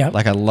 Yeah.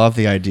 Like, I love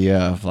the idea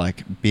of,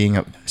 like,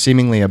 being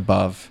seemingly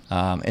above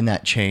in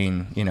that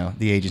chain,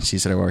 the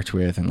agencies that I worked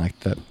with and, like,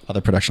 the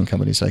other production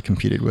companies I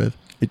competed with.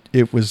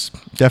 It was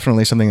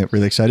definitely something that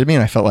really excited me,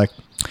 and I felt like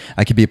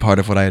I could be a part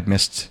of what I had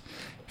missed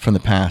from the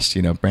past,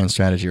 brand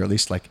strategy, or at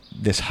least, like,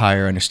 this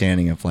higher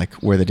understanding of, like,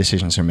 where the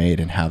decisions are made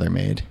and how they're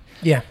made.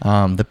 Yeah.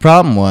 The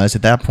problem was,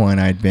 at that point,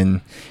 I'd been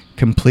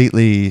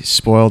completely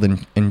spoiled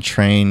and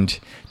trained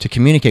to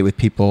communicate with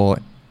people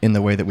in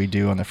the way that we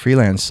do on the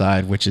freelance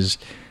side, which is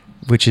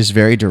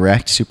very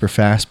direct, super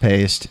fast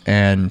paced,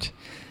 and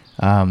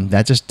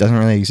that just doesn't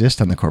really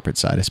exist on the corporate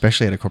side,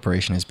 especially at a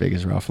corporation as big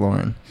as Ralph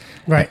Lauren.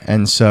 Right.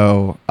 And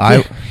so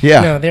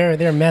No,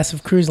 they're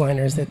massive cruise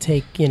liners that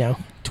take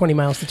 20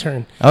 miles to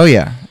turn. Oh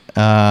yeah,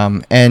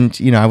 And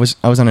I was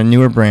on a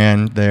newer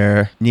brand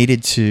there,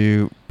 needed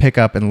to pick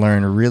up and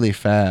learn really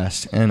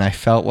fast, and I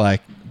felt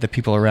like the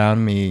people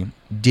around me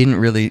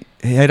it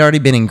had already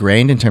been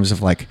ingrained in terms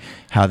of like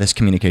how this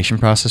communication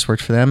process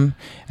worked for them,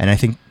 and I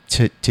think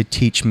to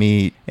teach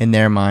me in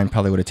their mind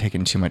probably would have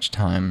taken too much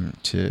time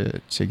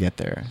to get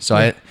there. So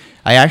I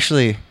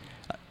actually,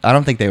 I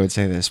don't think they would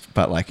say this,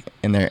 but like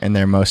in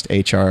their most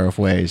HR of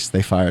ways,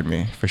 they fired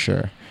me for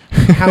sure.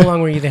 How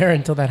long were you there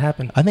until that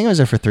happened? I think I was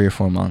there for 3 or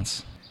 4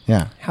 months.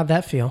 Yeah. How'd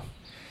that feel?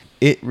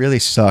 It really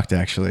sucked,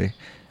 actually.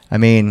 I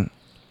mean,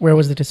 where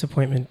was the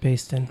disappointment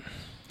based in?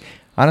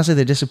 Honestly,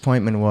 the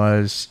disappointment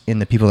was in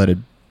the people I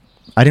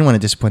didn't want to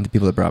disappoint the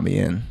people that brought me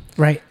in.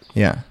 Right.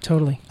 Yeah.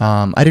 Totally.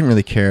 I didn't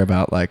really care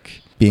about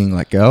like being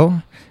let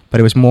go, but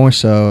it was more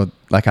so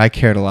like I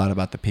cared a lot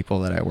about the people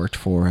that I worked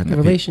for and the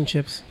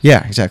relationships.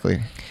 Yeah,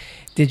 exactly.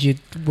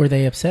 Were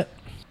they upset?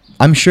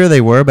 I'm sure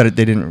they were, but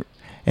they didn't.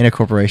 In a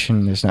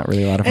corporation, there's not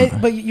really a lot of.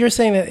 But you're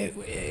saying that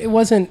it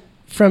wasn't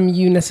from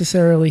you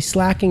necessarily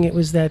slacking. It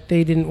was that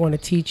they didn't want to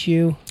teach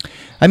you.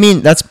 I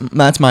mean,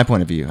 that's my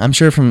point of view. I'm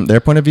sure from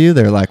their point of view,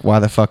 they're like, "Why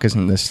the fuck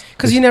isn't this?"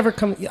 Because you never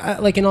come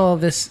like in all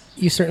of this.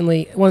 You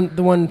certainly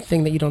the one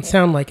thing that you don't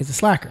sound like is a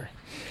slacker.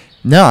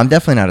 No, I'm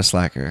definitely not a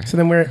slacker. So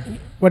then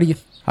what do you?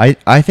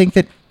 I think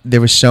that there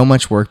was so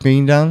much work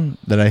being done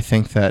that I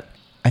think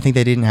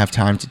they didn't have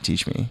time to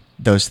teach me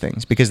those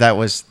things, because that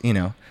was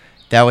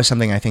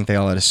something I think they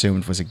all had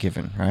assumed was a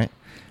given, right?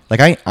 Like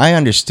I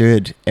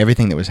understood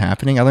everything that was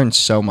happening. I learned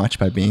so much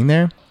by being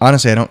there.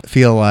 Honestly, I don't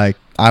feel like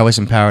I was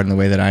empowered in the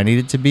way that I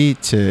needed to be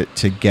to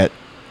get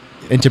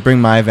and to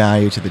bring my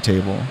value to the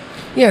table.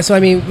 Yeah, so I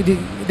mean,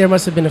 there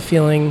must have been a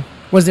feeling.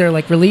 Was there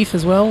like relief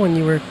as well when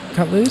you were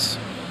cut loose?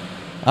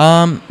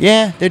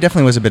 Yeah, there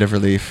definitely was a bit of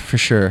relief for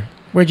sure.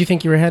 Where'd you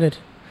think you were headed?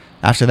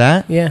 After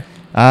that? Yeah.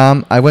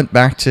 I went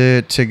back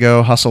to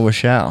go hustle with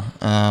Shao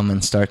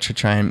and start to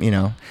try and,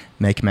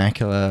 make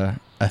Macula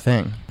a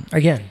thing.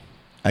 Again.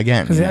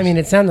 Because, yes. I mean,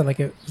 it sounded like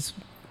it was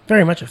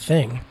very much a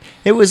thing.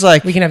 It was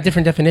like... We can have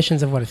different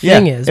definitions of what a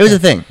thing is. It was a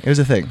thing. It was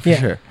a thing, for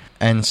sure.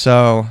 And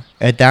so,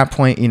 at that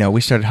point,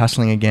 we started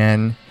hustling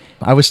again.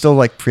 I was still,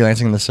 like,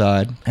 freelancing on the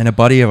side. And a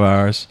buddy of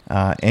ours,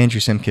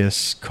 Andrew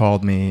Simkis,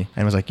 called me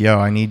and was like, yo,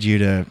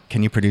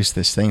 can you produce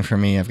this thing for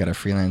me? I've got a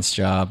freelance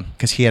job.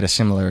 Because he had a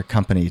similar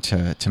company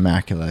to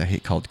Macula. He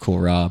called Cool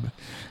Rob.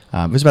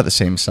 It was about the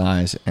same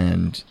size,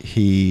 and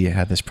he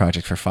had this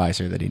project for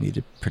Pfizer that he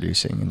needed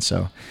producing. And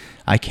so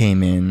I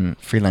came in,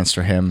 freelanced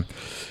for him.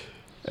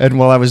 And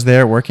while I was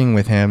there working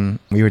with him,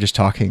 we were just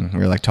talking. We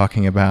were like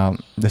talking about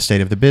the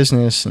state of the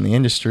business and the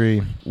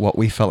industry, what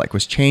we felt like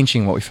was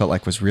changing, what we felt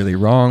like was really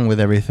wrong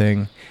with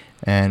everything,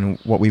 and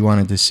what we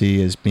wanted to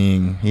see as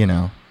being,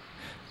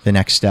 the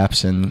next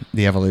steps in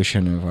the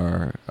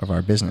evolution of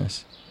our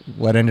business.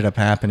 What ended up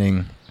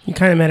happening... You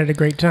kind of met at a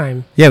great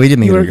time. Yeah, we did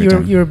meet at a great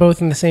time. You were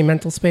both in the same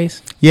mental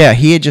space? Yeah,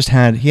 he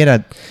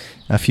had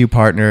a few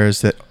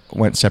partners that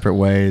went separate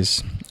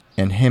ways,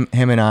 and him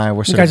and I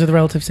were You guys are the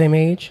relative same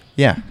age?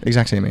 Yeah,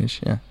 exact same age,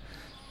 yeah.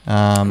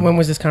 When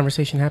was this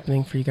conversation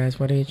happening for you guys?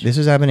 What age? This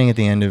was happening at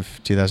the end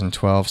of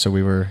 2012, so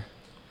we were...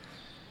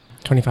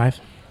 25?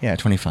 Yeah,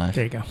 25.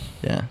 There you go.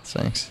 Yeah,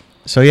 thanks.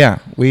 So yeah,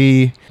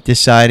 we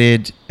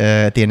decided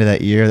at the end of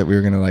that year that we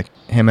were going to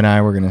him and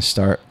I were going to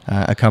start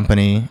a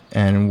company,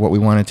 and what we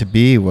wanted to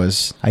be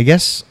was, I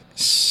guess,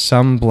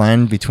 some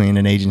blend between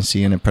an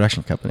agency and a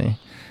production company.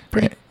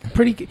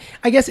 Pretty.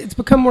 I guess it's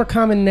become more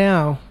common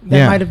now.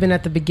 That might have been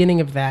at the beginning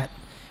of that,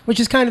 which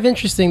is kind of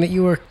interesting that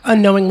you were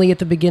unknowingly at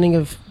the beginning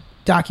of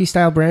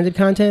docu-style branded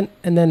content,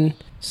 and then,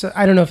 so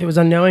I don't know if it was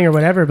unknowing or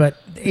whatever, but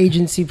the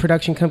agency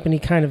production company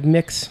kind of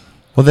mix.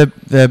 Well,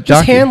 the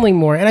just handling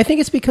more, and I think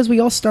it's because we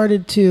all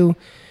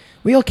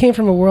came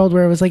from a world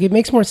where it was like it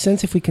makes more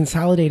sense if we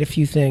consolidate a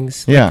few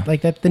things. Yeah,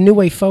 like that. The new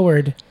way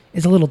forward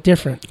is a little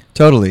different.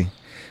 Totally.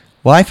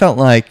 Well, I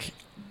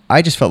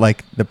just felt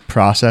like the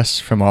process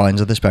from all ends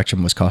of the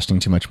spectrum was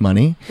costing too much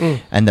money,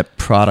 and the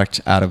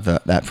product out of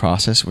that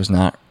process was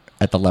not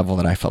at the level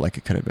that I felt like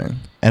it could have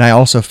been. And I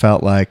also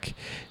felt like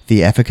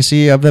the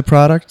efficacy of the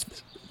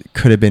product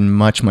could have been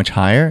much, much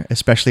higher,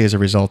 especially as a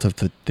result of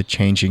the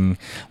changing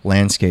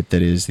landscape that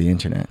is the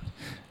internet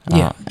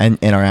and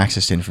our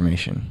access to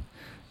information.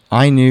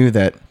 Andrew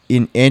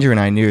and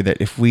I knew that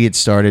if we had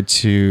started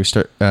to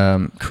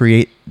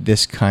create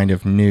this kind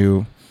of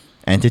new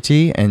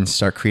entity and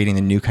start creating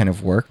the new kind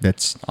of work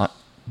that's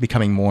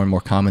becoming more and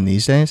more common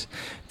these days,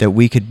 that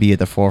we could be at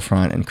the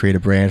forefront and create a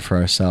brand for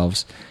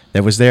ourselves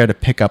that was there to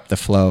pick up the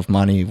flow of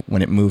money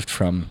when it moved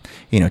from,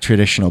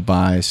 traditional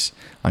buys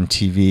on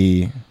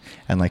TV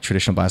and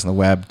traditional buys on the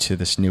web to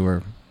this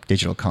newer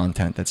digital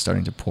content that's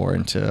starting to pour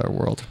into our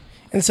world.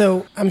 And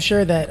so I'm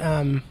sure that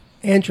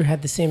Andrew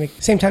had the same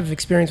type of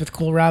experience with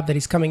Cool Rob, that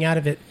he's coming out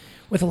of it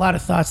with a lot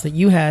of thoughts that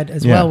you had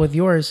as well with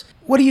yours.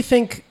 What do you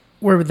think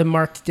were the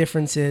marked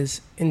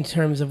differences in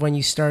terms of when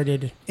you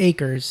started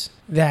Acres?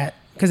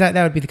 Because that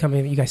would be the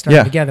company that you guys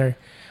started together.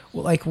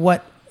 How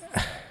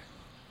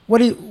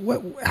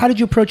did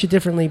you approach it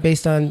differently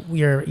based on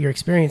your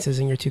experiences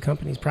in your two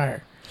companies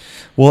prior?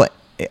 Well,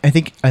 I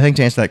think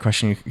to answer that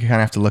question, you kind of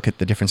have to look at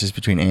the differences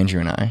between Andrew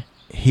and I.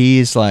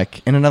 He's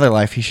like, in another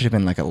life, he should have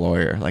been like a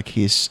lawyer. Like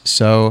he's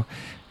so,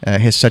 he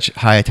has such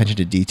high attention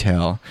to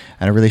detail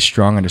and a really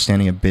strong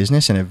understanding of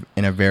business in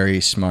a very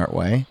smart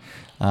way.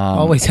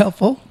 Always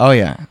helpful. Oh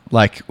yeah.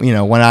 Like, you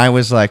know, when I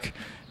was like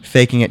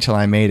faking it till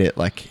I made it,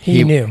 like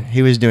he knew.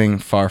 He was doing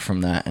far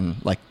from that and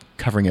like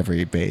covering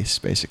every base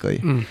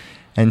basically.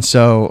 And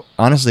so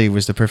honestly, it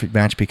was the perfect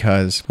match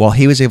because while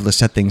he was able to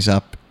set things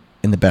up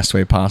in the best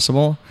way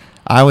possible,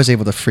 I was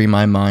able to free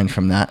my mind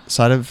from that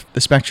side of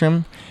the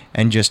spectrum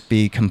and just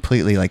be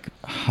completely like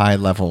high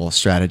level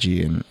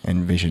strategy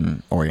and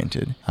vision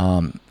oriented.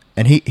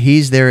 And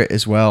he's there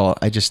as well.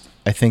 I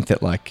think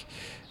that like,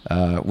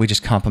 we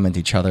just complement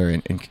each other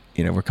and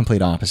you know, we're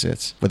complete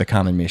opposites with a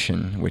common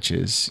mission, which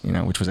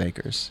was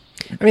Acres.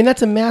 I mean,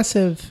 that's a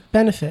massive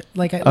benefit.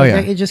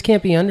 It just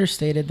can't be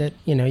understated that,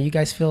 you know, you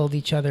guys filled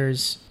each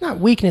other's, not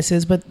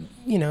weaknesses, but,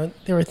 you know,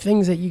 there were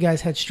things that you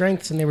guys had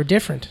strengths and they were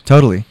different.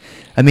 Totally.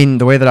 I mean,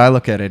 the way that I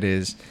look at it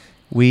is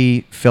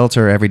we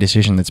filter every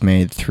decision that's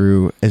made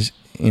through, as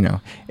you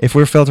know, if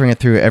we're filtering it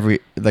through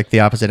the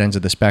opposite ends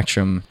of the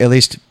spectrum, at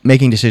least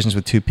making decisions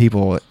with two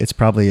people, it's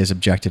probably as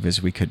objective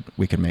as we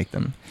could make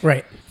them.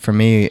 Right. For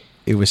me,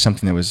 it was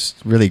something that was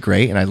really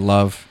great. And I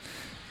love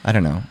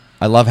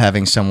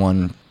having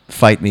someone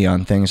fight me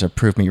on things or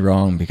prove me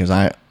wrong because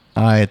I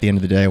at the end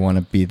of the day, want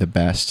to be the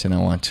best and I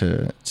want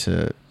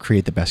to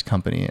create the best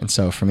company. And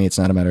so for me, it's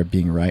not a matter of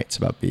being right. It's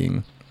about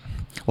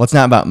it's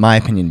not about my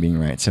opinion being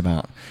right. It's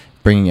about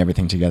bringing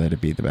everything together to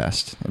be the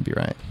best and be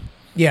right.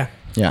 Yeah.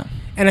 Yeah.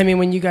 And I mean,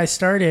 when you guys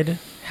started,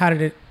 how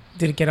did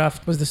it get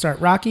off? Was the start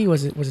rocky?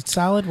 Was it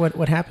solid?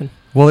 What happened?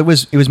 Well, it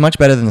was much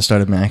better than the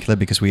start of Immaculate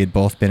because we had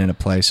both been in a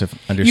place of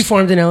understanding. You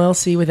formed an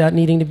LLC without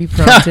needing to be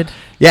prompted.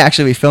 Yeah,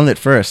 actually, we filmed it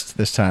first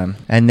this time,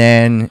 and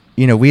then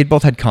we had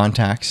both had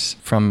contacts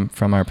from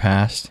our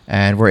past,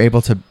 and we're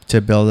able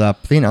to build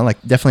up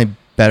like definitely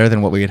better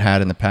than what we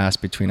had in the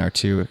past between our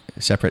two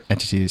separate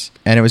entities,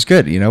 and it was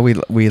good.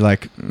 We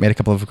like made a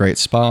couple of great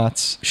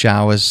spots.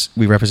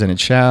 We represented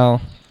Shao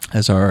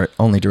as our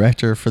only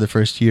director for the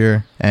first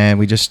year, and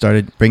we just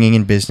started bringing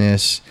in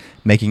business,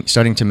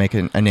 starting to make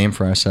a name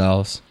for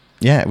ourselves.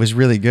 Yeah, it was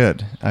really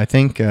good. I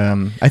think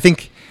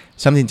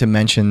something to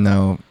mention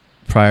though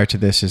prior to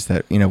this is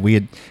that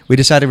we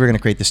decided we were going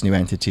to create this new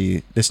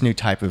entity, this new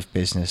type of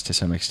business to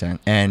some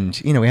extent,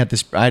 and we had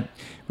this.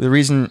 The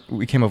reason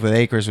we came up with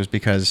Acres was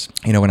because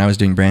when I was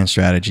doing brand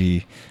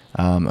strategy,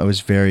 I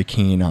was very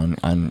keen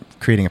on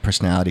creating a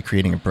personality,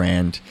 creating a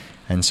brand.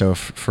 And so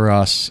for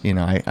us,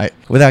 I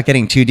without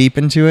getting too deep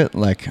into it,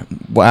 like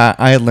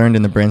I had learned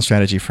in the brand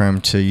strategy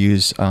firm to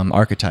use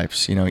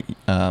archetypes.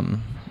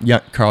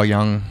 Carl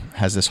Jung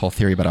has this whole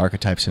theory about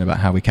archetypes and about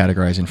how we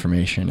categorize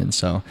information. And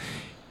so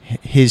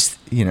his,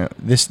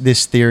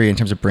 this theory in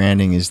terms of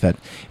branding is that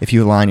if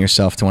you align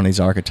yourself to one of these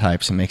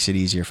archetypes, it makes it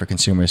easier for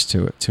consumers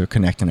to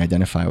connect and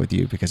identify with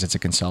you because it's a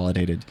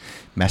consolidated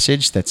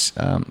message that's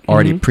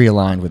already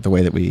pre-aligned with the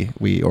way that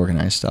we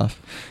organize stuff.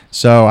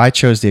 So I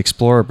chose the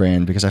Explorer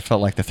brand because I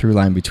felt like the through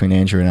line between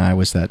Andrew and I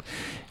was that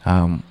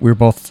we were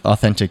both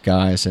authentic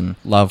guys and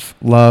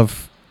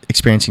love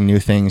experiencing new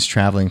things,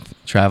 traveling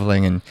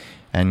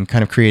and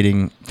kind of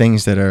creating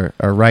things that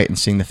are right and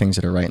seeing the things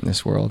that are right in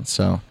this world.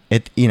 So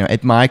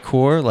at my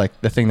core, like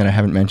the thing that I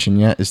haven't mentioned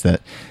yet is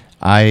that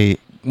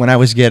when I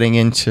was getting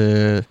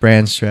into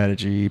brand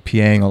strategy,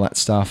 PAing, all that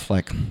stuff,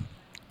 like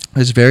it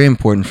was very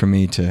important for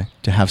me to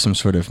have some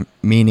sort of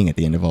meaning at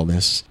the end of all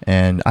this.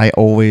 And I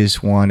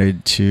always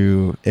wanted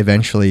to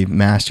eventually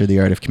master the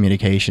art of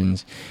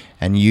communications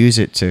and use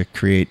it to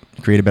create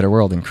a better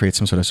world and create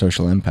some sort of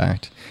social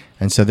impact.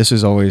 And so this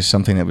was always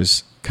something that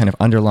was kind of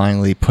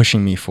underlyingly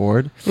pushing me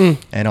forward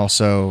and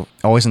also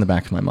always in the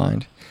back of my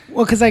mind.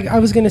 Well, because I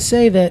was going to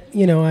say that,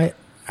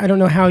 I don't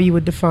know how you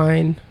would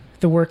define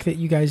the work that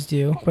you guys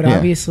do, but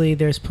obviously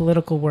there's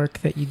political work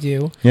that you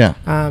do. Yeah.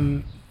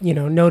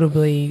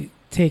 Notably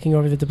taking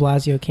over the de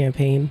Blasio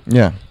campaign.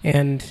 Yeah.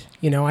 And,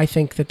 I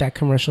think that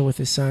commercial with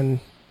his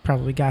son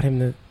probably got him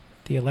the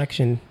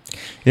election.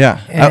 Yeah.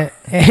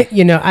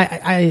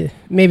 I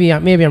maybe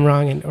I'm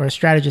wrong, or a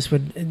strategist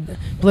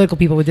political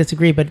people would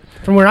disagree, but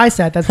from where I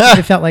sat, that's what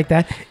it felt like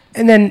that.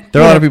 And then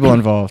there are a lot of people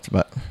involved,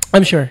 but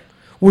I'm sure.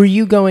 Were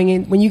you going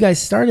in when you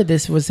guys started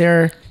this? Was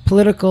there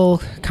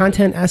political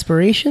content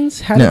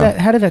aspirations? How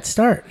did that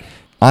start?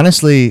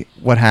 Honestly,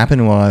 what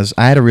happened was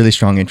I had a really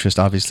strong interest,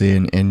 obviously,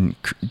 in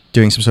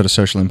doing some sort of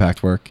social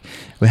impact work.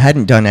 We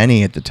hadn't done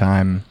any at the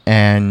time,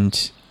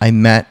 and I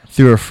met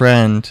through a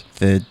friend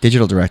the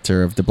digital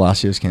director of de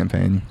Blasio's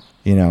campaign.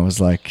 I was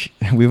like,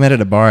 we met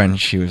at a bar, and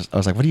I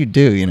was like, what do you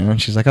do?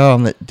 And she's like, oh,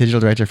 I'm the digital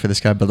director for this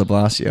guy, Bill de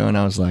Blasio. And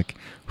I was like,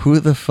 who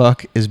the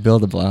fuck is Bill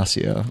de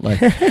Blasio? Like,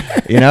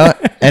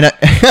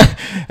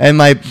 and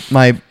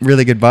my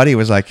really good buddy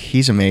was like,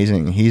 he's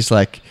amazing. He's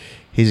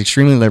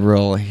extremely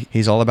liberal.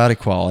 He's all about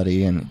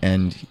equality.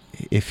 And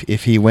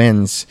if he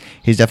wins,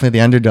 he's definitely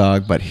the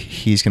underdog, but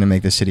he's going to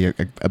make the city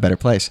a better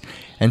place.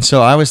 And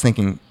so I was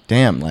thinking,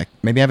 damn, like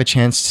maybe I have a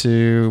chance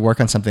to work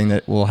on something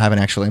that will have an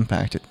actual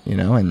impact, you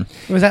know? And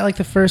was that like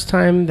the first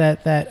time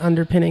that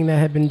underpinning that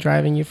had been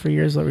driving you for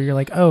years, where you're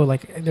like, oh,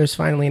 like there's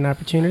finally an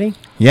opportunity?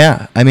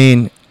 yeah, I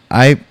mean,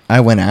 I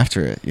went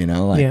after it, you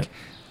know, like,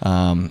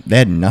 Yeah. they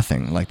had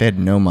nothing, like they had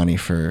no money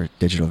for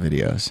digital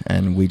videos,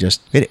 and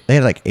they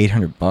had like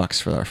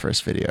 $800 for our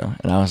first video,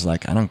 and I was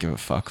like, I don't give a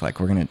fuck, like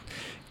we're gonna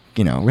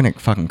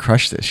fucking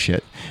crush this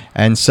shit.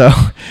 And so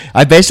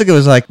I basically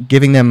was like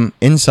giving them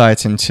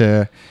insights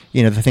into,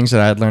 you know, the things that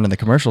I had learned on the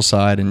commercial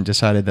side, and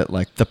decided that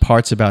like the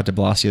parts about de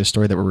Blasio's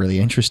story that were really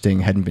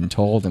interesting hadn't been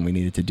told, and we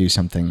needed to do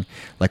something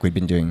like we'd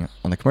been doing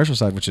on the commercial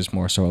side, which is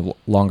more so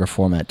a longer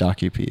format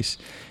docu-piece.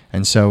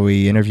 And so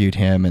we interviewed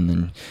him, and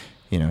then,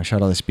 you know,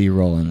 shot all this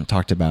B-roll and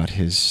talked about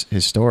his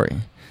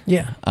story.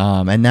 Yeah.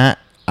 And that,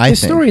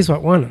 His story is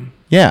what won him.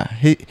 Yeah,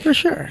 For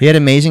sure. he had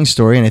an amazing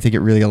story, and I think it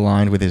really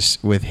aligned with his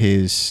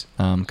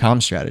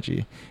comm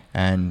strategy,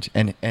 and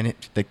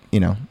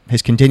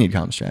his continued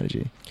comm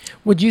strategy.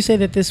 Would you say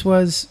that this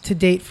was, to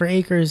date for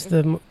Acres,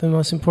 the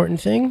most important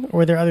thing, or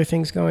were there other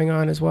things going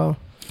on as well?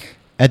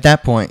 At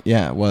that point,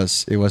 yeah, it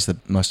was the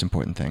most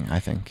important thing, I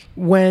think.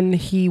 When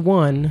he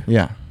won,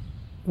 Yeah.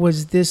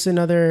 was this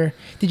another?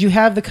 Did you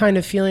have the kind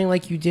of feeling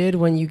like you did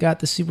when you got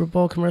the Super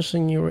Bowl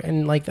commercial,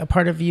 and like a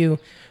part of you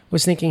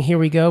was thinking, here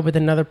we go, but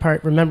then another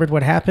part remembered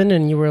what happened,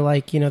 and you were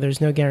like, you know,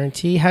 there's no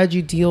guarantee? How did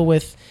you deal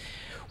with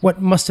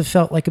what must have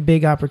felt like a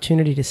big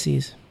opportunity to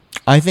seize?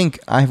 I think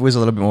I was a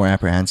little bit more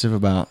apprehensive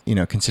about, you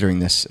know, considering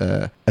this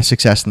a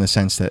success in the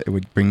sense that it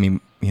would bring me,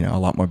 you know, a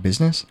lot more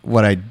business.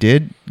 What I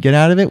did get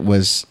out of it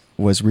was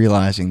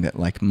realizing that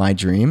like my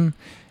dream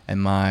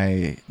and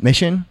my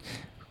mission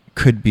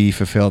could be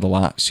fulfilled a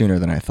lot sooner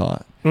than I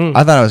thought.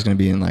 I thought I was going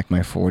to be in like my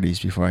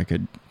 40s before I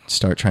could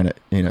start trying to,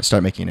 you know,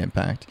 start making an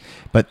impact.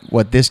 But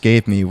what this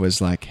gave me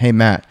was like, hey,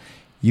 Matt,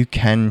 you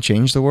can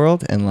change the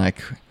world, and like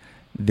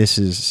this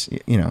is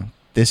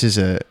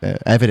a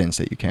evidence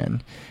that you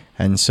can.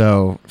 And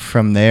so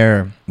from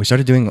there, we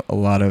started doing a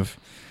lot of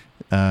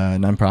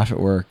nonprofit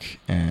work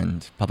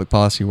and public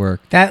policy work.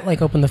 That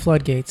like opened the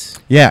floodgates.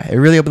 Yeah, it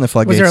really opened the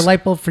floodgates. Was there a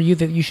light bulb for you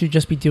that you should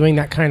just be doing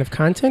that kind of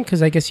content?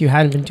 Because I guess you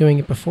hadn't been doing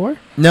it before.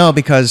 No,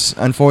 because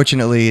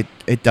unfortunately,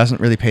 it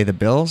doesn't really pay the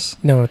bills.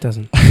 No, it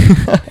doesn't.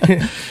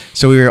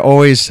 So we were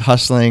always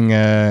hustling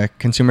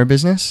consumer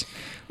business.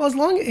 Well,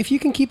 if you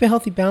can keep a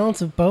healthy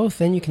balance of both,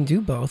 then you can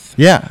do both.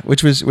 Yeah,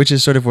 which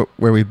is sort of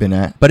where we've been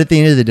at. But at the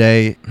end of the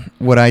day,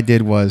 what I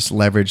did was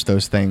leverage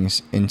those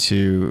things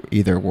into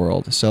either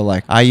world. So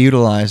like I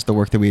utilized the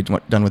work that we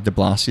had done with de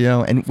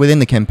Blasio, and within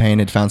the campaign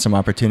had found some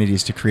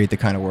opportunities to create the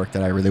kind of work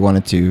that I really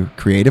wanted to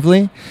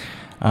creatively,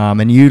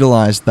 and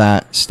utilized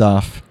that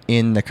stuff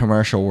in the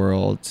commercial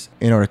world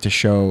in order to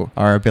show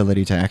our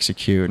ability to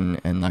execute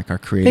and like our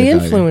creative They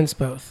value. influence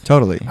both.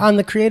 Totally. On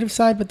the creative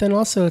side, but then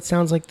also it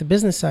sounds like the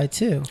business side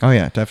too. Oh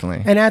yeah,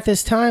 definitely. And at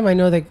this time, I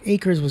know that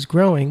Acres was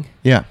growing.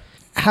 Yeah.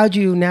 How'd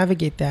you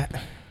navigate that?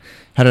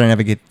 How did I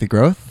navigate the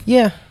growth?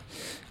 Yeah.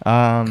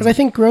 Because I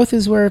think growth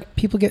is where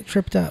people get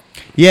tripped up.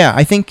 Yeah,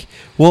 I think,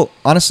 well,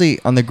 honestly,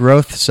 on the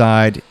growth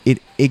side,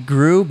 it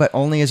grew, but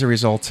only as a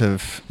result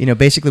of, you know,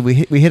 basically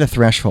we hit a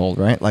threshold,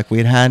 right? Like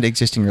we had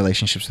existing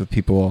relationships with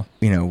people,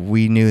 you know,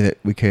 we knew that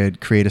we could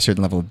create a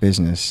certain level of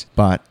business,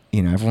 but,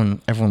 you know,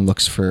 everyone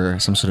looks for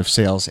some sort of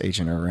sales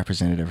agent or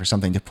representative or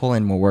something to pull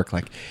in more work.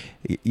 Like,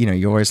 you know,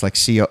 you always like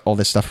see all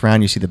this stuff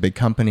around, you see the big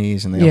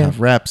companies and they all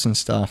have reps and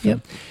stuff. Yep.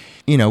 And,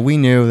 you know, we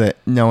knew that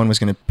no one was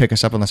going to pick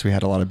us up unless we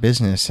had a lot of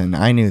business, and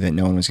I knew that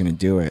no one was going to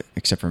do it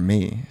except for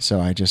me.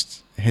 So I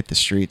just hit the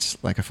streets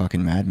like a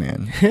fucking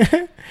madman.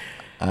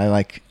 I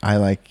like.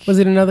 Was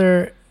it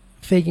another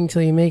faking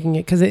till you making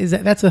it? Because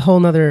that's a whole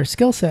nother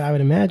skill set, I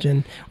would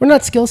imagine. Or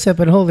not skill set,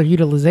 but a whole other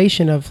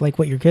utilization of like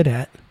what you're good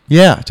at.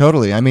 Yeah,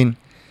 totally. I mean,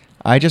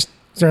 Is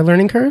there a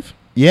learning curve?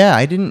 Yeah,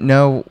 I didn't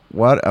know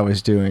what I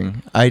was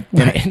doing. Right.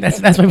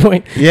 That's my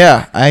point.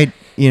 Yeah,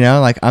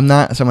 like I'm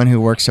not someone who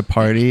works a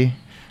party.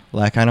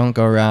 Like I don't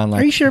go around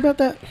like. Are you sure about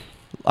that?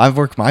 I've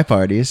worked my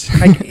parties.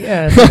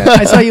 Yeah,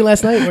 I saw you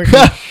last night working.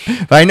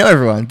 But I know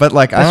everyone. But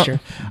like That's true.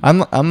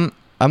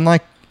 I'm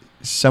like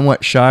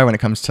somewhat shy when it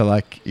comes to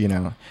like, you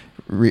know,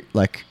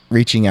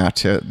 reaching out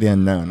to the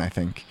unknown, I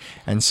think.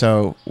 And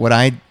so what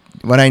I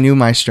knew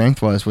my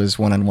strength was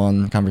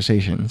one-on-one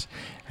conversations.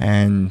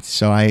 And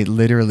so I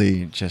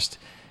literally just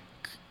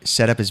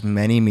set up as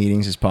many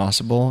meetings as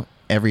possible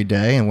every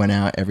day and went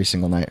out every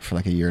single night for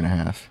like a year and a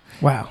half.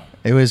 Wow.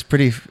 It was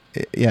pretty,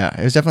 yeah,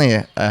 it was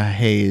definitely a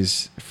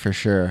haze for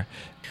sure.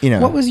 You know,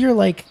 what was your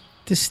like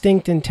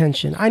distinct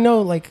intention? I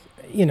know, like,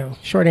 you know,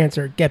 short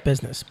answer, get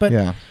business. But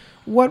yeah.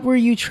 What were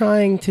you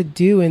trying to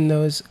do in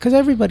those? Because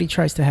everybody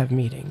tries to have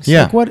meetings.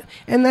 Yeah. Like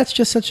and that's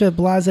just such a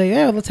blasé,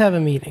 yeah, let's have a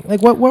meeting.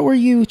 Like what were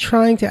you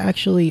trying to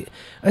actually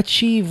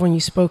achieve when you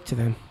spoke to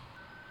them?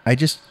 I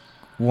just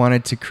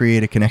wanted to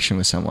create a connection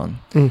with someone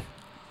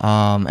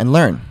and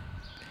learn.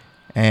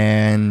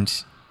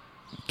 And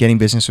getting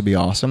business would be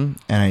awesome.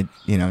 And I,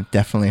 you know,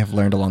 definitely have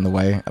learned along the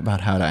way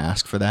about how to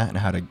ask for that and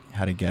how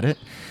to get it.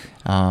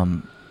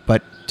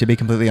 But to be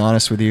completely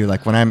honest with you,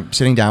 like when I'm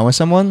sitting down with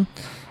someone,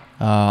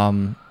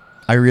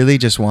 I really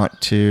just want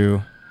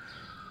to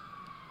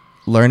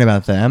learn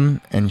about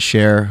them and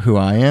share who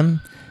I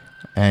am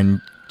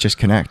and just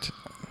connect.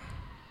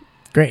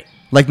 Great.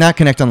 Like not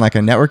connect on like a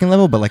networking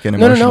level, but like an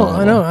emotional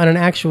level. No, on an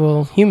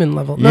actual human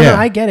level. No,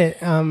 I get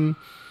it. I'm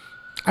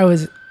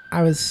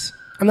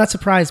not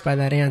surprised by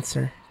that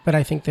answer, but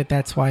I think that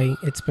that's why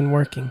it's been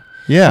working.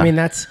 Yeah. I mean,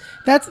 that's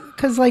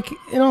because, like,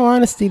 in all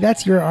honesty,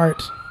 that's your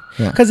art.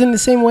 Yeah. Because in the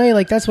same way,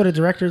 like, that's what any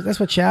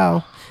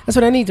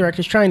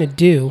director's trying to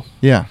do.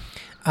 Yeah.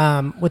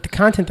 With the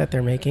content that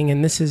they're making,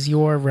 and this is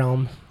your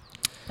realm.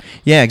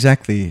 Yeah,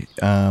 exactly.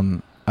 I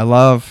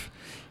love,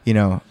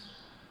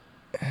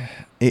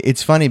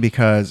 it's funny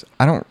because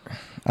I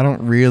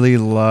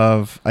didn't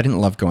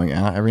love going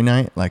out every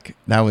night. Like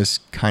that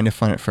was kind of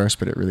fun at first,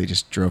 but it really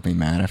just drove me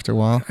mad after a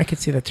while. I could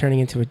see that turning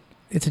into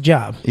it's a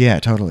job. Yeah,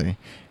 totally.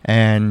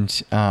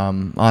 And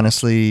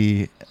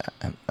honestly,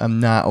 I'm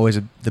not always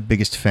the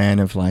biggest fan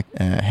of like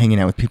hanging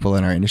out with people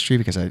in our industry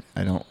because I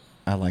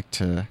like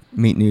to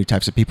meet new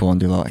types of people and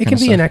do all that kind of stuff.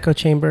 It can be an echo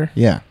chamber.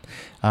 Yeah.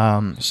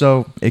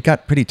 So it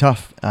got pretty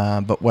tough.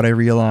 But what I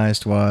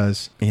realized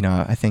was,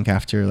 I think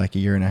after like a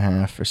year and a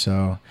half or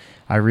so,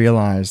 I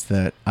realized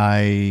that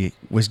I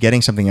was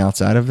getting something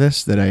else out of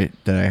this that I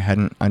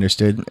hadn't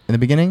understood in the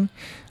beginning,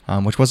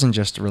 which wasn't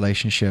just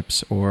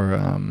relationships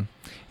or,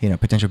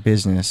 potential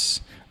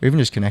business or even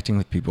just connecting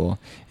with people.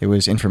 It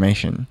was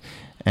information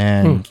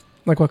and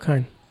like what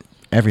kind?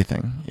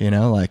 Everything,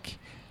 like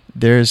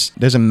there's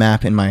a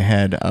map in my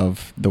head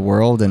of the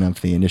world and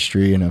of the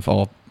industry and of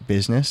all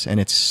business, and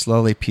it's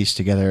slowly pieced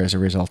together as a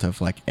result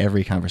of like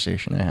every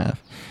conversation I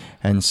have.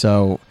 And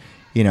so,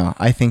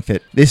 I think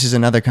that this is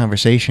another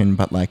conversation,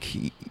 but like,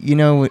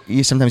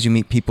 sometimes you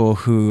meet people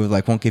who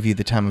like won't give you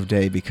the time of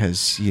day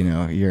because,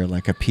 you're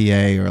like a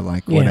PA or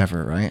like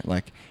whatever, right?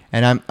 Like,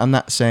 and I'm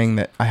not saying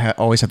that I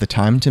always have the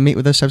time to meet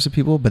with those types of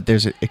people, but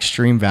there's an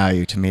extreme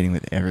value to meeting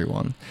with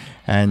everyone.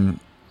 And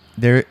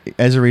there,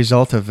 as a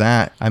result of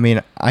that, I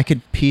mean, I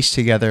could piece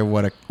together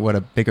what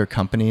a bigger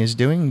company is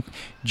doing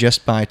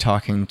just by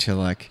talking to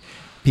like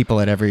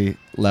people at every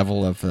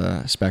level of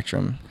the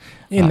spectrum.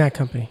 In that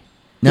company?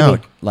 No,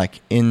 like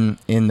in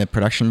the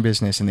production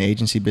business, in the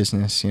agency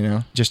business,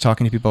 just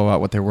talking to people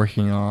about what they're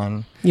working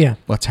on,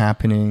 what's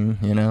happening,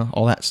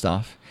 all that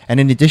stuff. And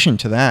in addition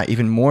to that,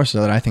 even more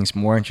so that I think is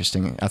more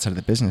interesting outside of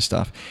the business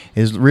stuff,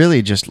 is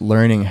really just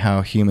learning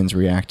how humans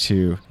react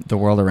to the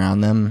world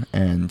around them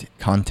and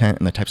content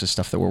and the types of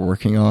stuff that we're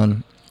working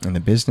on in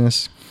the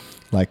business.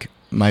 Like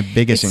my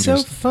biggest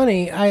interest. It's so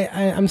funny.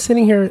 I'm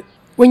sitting here.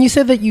 When you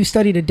said that you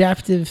studied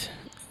adaptive,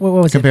 what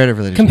was comparative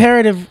it?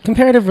 religion.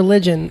 Comparative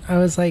religion. I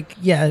was like,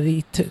 yeah,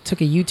 he took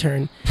a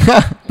U-turn.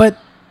 But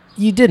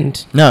you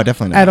didn't. No,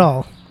 definitely not. At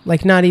all.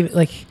 Like not even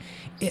like.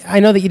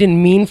 I know that you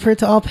didn't mean for it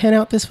to all pan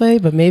out this way,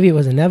 but maybe it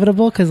was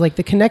inevitable because, like,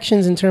 the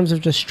connections in terms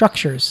of just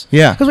structures.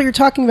 Yeah. Because what you're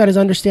talking about is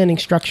understanding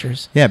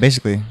structures. Yeah,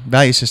 basically,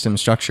 value system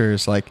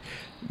structures, like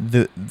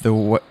the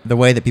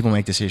way that people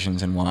make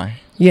decisions and why.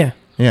 Yeah.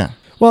 Yeah.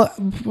 Well,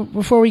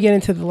 before we get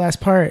into the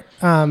last part,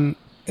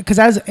 because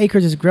as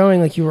Acres is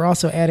growing, like, you were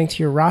also adding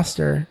to your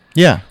roster.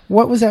 Yeah.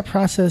 What was that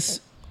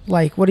process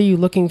like? What are you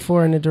looking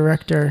for in a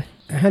director?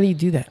 How do you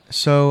do that?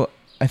 So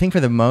I think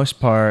for the most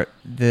part,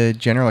 the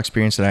general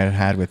experience that I had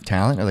had with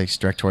talent, or like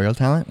directorial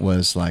talent,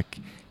 was like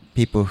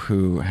people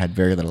who had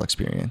very little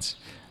experience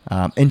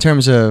in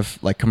terms of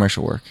like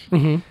commercial work.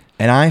 Mm-hmm.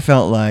 And I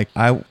felt like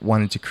I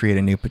wanted to create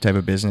a new type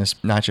of business,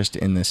 not just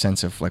in the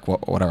sense of like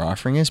what our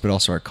offering is, but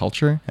also our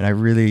culture. And I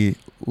really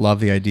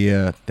love the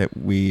idea that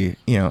we,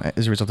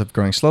 as a result of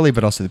growing slowly,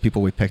 but also the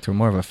people we picked were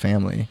more of a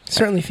family. It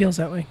certainly feels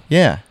that way.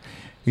 Yeah,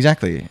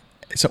 exactly.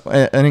 So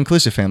an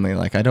inclusive family,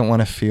 like I don't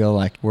want to feel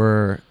like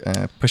we're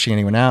pushing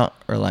anyone out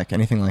or like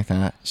anything like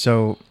that.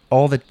 So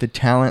all the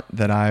talent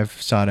that I've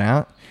sought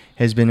out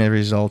has been a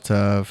result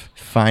of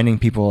finding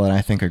people that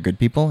I think are good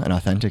people and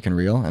authentic and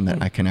real and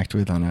that I connect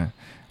with on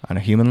a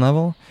human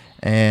level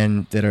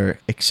and that are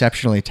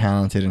exceptionally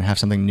talented and have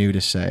something new to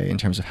say in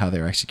terms of how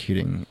they're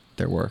executing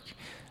their work.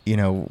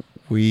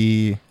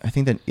 I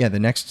think that, the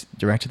next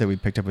director that we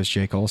picked up was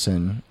Jake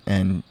Olson,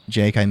 and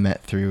Jake I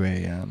met through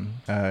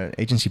a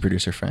agency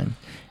producer friend,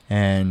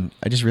 and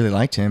I just really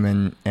liked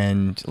him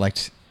and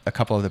liked a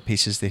couple of the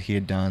pieces that he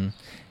had done,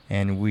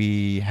 and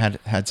we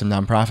had some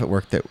nonprofit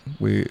work that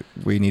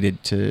we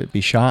needed to be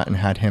shot and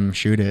had him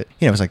shoot it.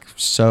 It was like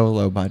so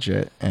low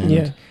budget,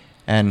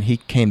 and he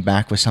came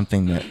back with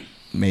something that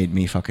made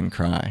me fucking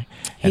cry.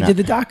 He did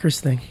the Dockers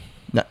thing.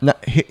 No,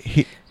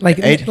 he like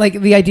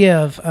the idea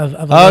of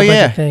a low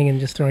budget thing and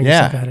just throwing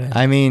yourself out of it.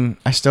 I mean,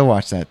 I still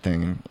watch that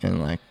thing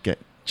and like get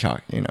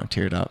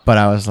teared up. But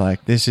I was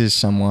like, this is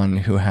someone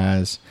who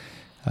has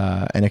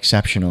an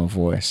exceptional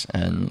voice,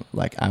 and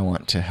like I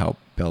want to help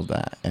build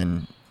that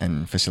and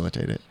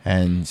facilitate it.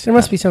 And there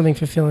must be something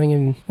fulfilling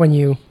in when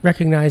you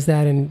recognize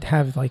that and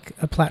have like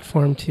a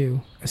platform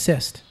to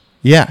assist.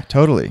 Yeah,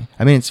 totally.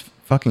 I mean, it's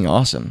fucking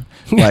awesome.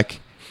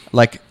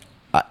 like.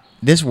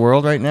 This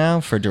world right now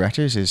for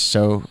directors is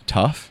so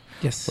tough.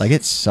 Yes. Like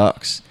it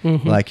sucks.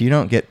 Mm-hmm. Like you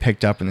don't get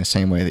picked up in the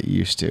same way that you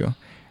used to.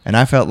 And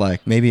I felt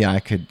like maybe I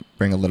could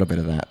bring a little bit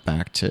of that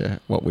back to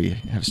what we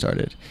have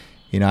started.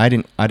 I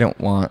don't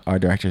want our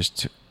directors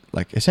to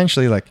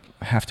essentially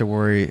have to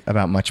worry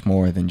about much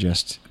more than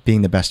just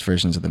being the best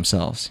versions of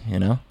themselves,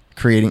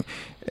 creating,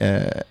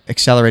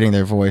 accelerating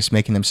their voice,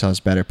 making themselves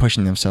better,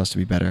 pushing themselves to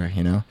be better,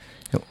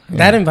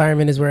 That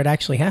environment is where it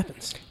actually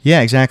happens.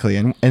 Yeah, exactly.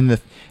 And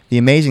the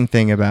amazing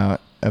thing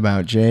about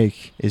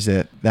Jake is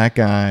that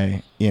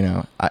guy,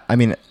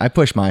 I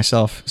push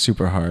myself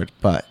super hard,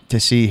 but to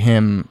see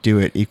him do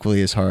it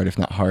equally as hard, if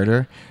not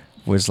harder,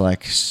 was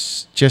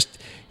just,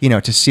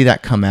 to see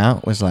that come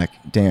out was like,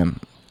 damn,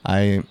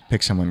 I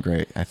picked someone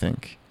great, I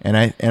think. And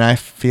I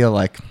feel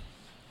like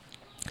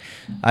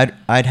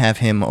I'd have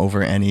him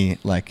over any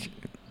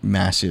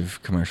massive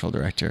commercial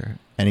director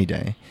any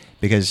day,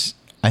 because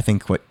I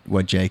think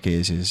what Jake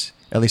is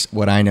at least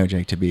what I know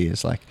Jake to be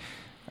is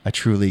a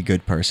truly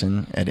good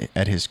person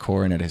at his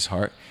core and at his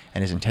heart,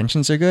 and his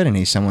intentions are good, and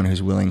he's someone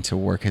who's willing to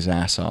work his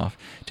ass off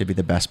to be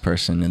the best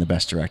person and the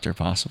best director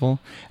possible.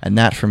 And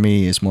that for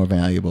me is more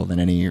valuable than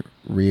any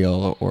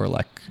real or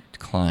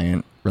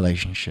client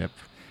relationship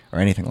or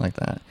anything like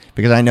that,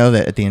 because I know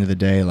that at the end of the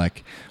day,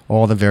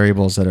 all the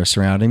variables that are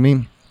surrounding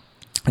me,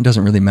 it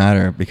doesn't really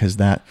matter, because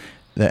the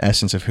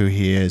essence of who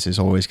he is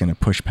always going to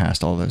push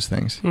past all those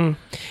things. And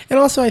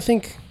also I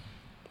think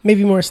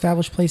maybe more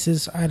established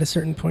places at a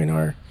certain point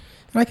are,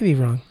 and I could be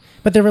wrong,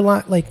 but they're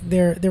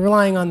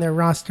relying on their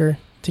roster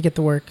to get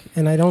the work,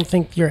 and I don't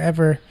think you're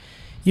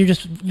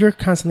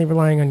constantly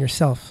relying on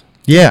yourself.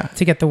 Yeah.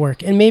 To get the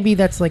work, and maybe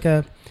that's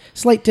a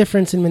slight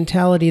difference in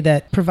mentality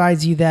that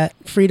provides you that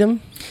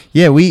freedom.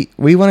 Yeah, we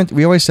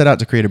always set out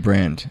to create a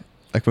brand.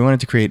 We wanted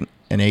to create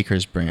an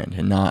Acres brand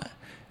and not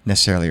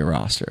necessarily a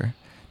roster,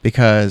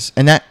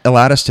 and that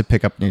allowed us to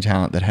pick up new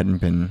talent that hadn't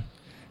been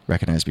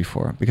recognized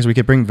before, because we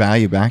could bring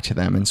value back to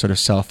them and sort of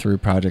sell through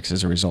projects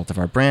as a result of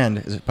our brand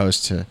as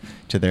opposed to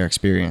their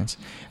experience.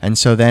 And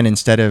so then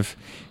instead of,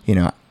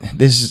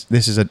 this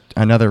is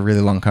another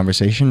really long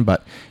conversation,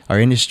 but our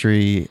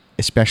industry,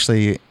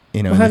 especially,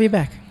 I'll have you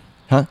back.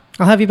 Huh?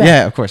 I'll have you back.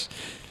 Yeah, of course.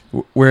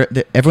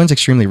 Everyone's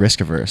extremely risk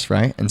averse,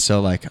 right? And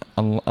so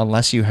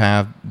unless you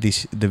have the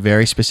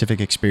very specific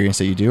experience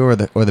that you do, or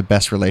the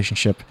best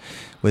relationship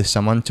with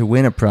someone, to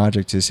win a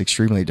project is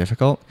extremely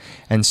difficult.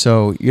 And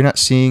so you're not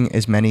seeing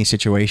as many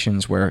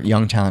situations where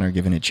young talent are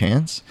given a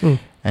chance.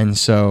 And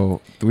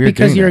so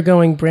because you're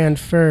going brand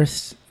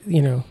first,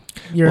 you're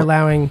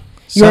allowing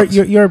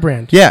your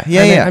brand. Yeah.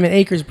 I mean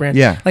Acres brand.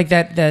 Yeah.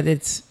 That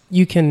it's,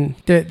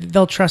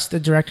 they'll trust the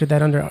director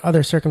that under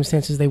other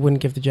circumstances they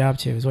wouldn't give the job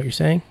to, is what you're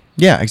saying?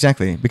 Yeah,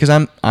 exactly. Because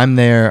I'm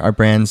there, our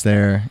brand's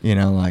there,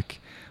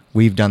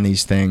 we've done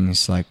these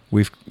things,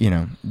 we've,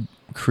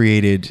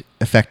 created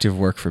effective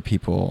work for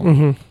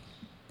people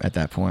at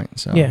that point.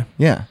 So,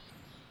 yeah.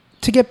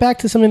 To get back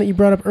to something that you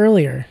brought up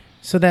earlier,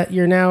 so that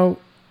you're now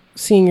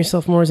seeing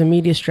yourself more as a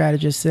media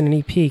strategist than an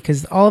EP,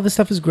 because all of this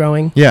stuff is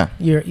growing. Yeah.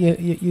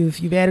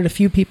 You've added a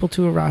few people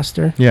to a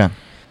roster. Yeah.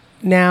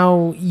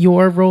 Now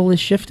your role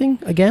is shifting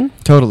again?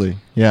 Totally.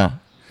 Yeah.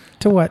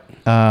 To what?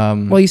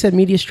 Well, you said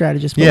media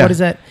strategist, but what is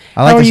that?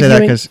 I like to say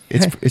that because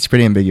it's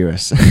pretty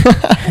ambiguous.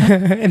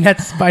 And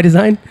that's by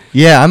design?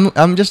 Yeah,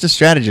 I'm just a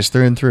strategist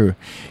through and through.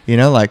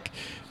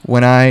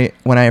 When I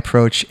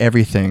approach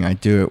everything, I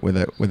do it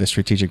with a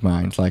strategic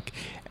mind.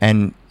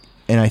 And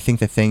I think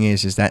the thing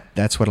is that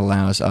that's what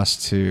allows us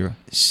to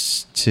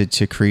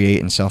create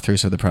and sell through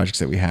some of the projects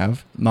that we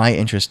have. My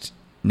interest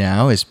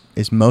now is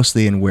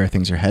mostly in where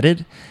things are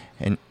headed,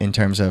 in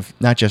terms of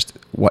not just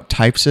what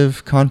types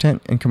of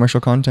content and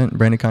commercial content,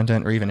 branded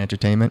content, or even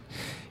entertainment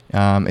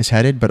is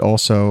headed, but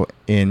also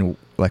in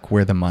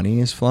where the money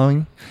is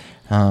flowing.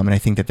 And I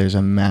think that there's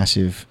a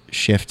massive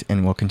shift,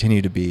 and will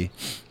continue to be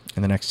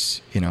in the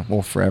next,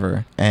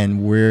 forever.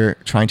 And we're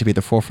trying to be at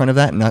the forefront of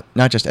that,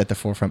 not just at the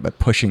forefront, but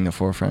pushing the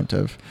forefront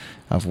of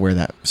where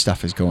that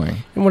stuff is going.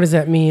 And what does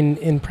that mean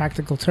in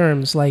practical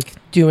terms?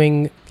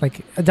 Adopting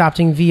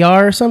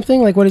VR or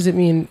something? What does it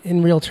mean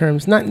in real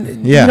terms? You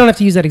don't have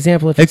to use that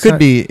example if it could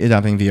be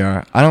adopting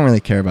VR. I don't really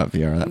care about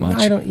VR that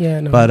much.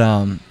 No. But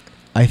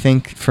I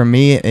think for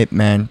me, it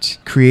meant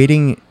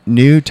creating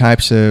new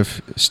types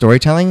of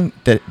storytelling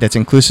that's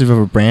inclusive of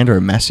a brand or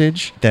a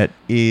message that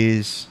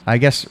is, I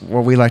guess,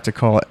 what we like to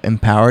call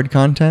empowered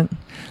content.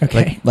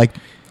 Okay.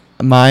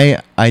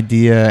 My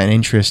idea and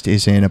interest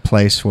is in a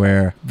place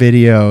where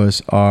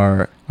videos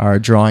are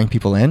drawing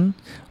people in,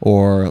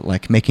 or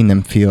making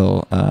them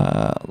feel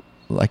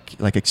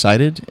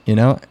excited,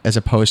 as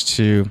opposed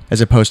to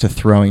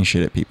throwing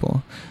shit at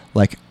people.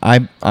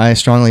 I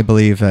strongly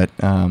believe that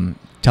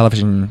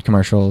television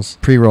commercials,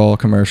 pre-roll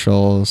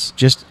commercials,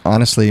 just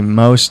honestly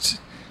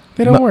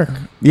they don't work.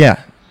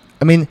 Yeah.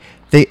 I mean,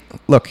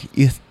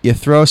 you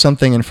throw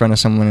something in front of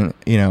someone,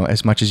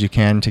 as much as you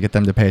can to get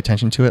them to pay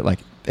attention to it,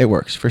 it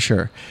works for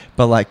sure.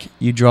 But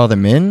you draw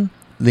them in,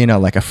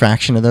 a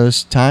fraction of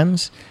those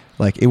times,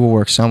 it will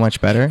work so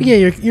much better. Yeah,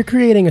 you're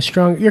creating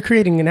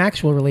an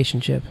actual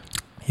relationship.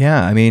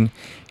 Yeah, I mean,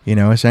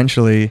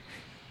 essentially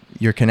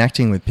you're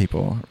connecting with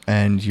people,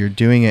 and you're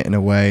doing it in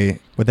a way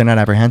where they're not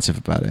apprehensive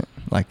about it.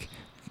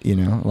 You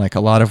know, like a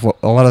lot of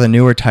the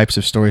newer types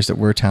of stories that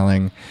we're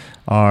telling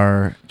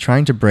are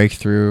trying to break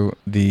through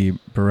the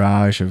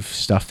barrage of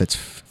stuff that's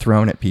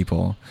thrown at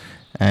people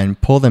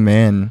and pull them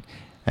in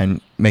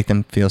and make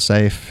them feel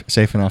safe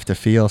enough to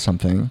feel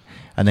something,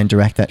 and then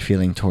direct that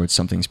feeling towards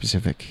something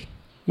specific.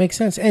 Makes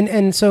sense.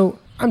 And so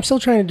I'm still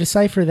trying to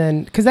decipher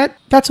then, because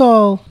that's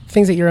all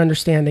things that you're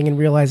understanding and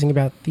realizing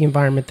about the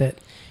environment that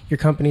your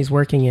company's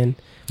working in.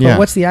 But Yeah.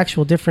 what's the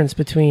actual difference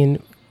between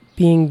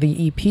being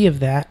the EP of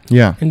that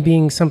and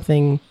being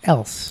something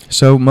else?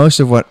 So most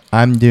of what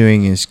I'm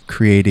doing is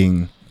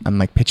I'm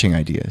like pitching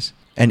ideas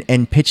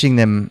and pitching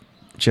them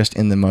just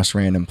in the most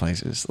random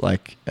places.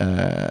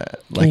 Can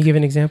you give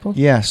an example?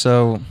 Yeah.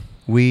 So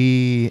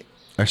we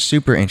are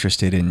super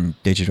interested in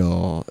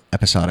digital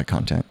episodic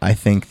content. I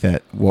think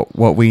that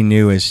what we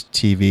knew as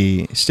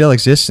TV still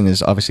exists and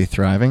is obviously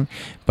thriving,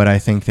 but I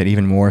think that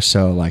even more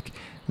so, like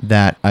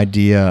that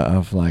idea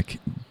of like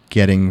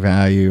getting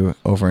value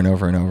over and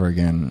over and over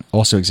again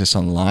also exists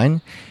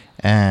online,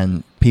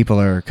 and people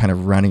are kind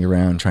of running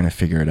around trying to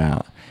figure it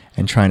out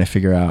and trying to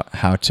figure out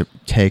how to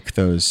take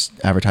those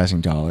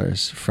advertising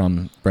dollars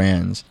from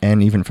brands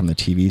and even from the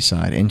TV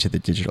side into the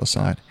digital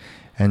side.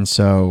 And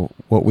so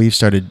what we've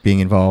started being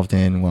involved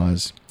in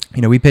was,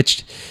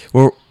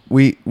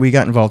 we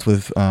got involved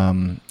with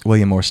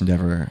William Morris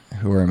Endeavor,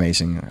 who are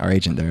amazing. Our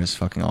agent there is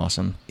fucking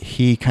awesome.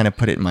 He kind of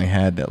put it in my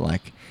head that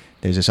like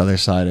there's this other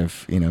side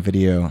of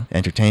video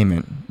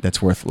entertainment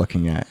that's worth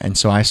looking at. And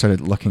so I started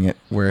looking at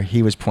where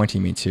he was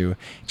pointing me to,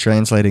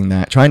 trying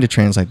to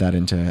translate that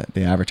into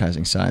the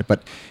advertising side.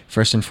 But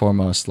first and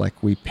foremost, like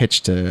we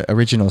pitched an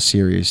original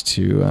series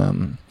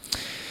to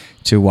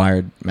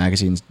Wired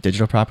Magazine's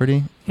digital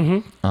property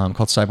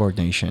called Cyborg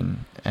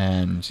Nation,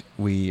 and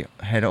we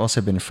had also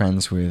been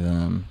friends with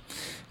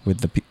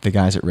the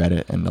guys at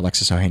Reddit and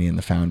Alexis Ohanian,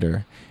 the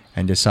founder,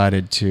 and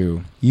decided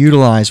to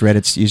utilize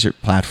Reddit's user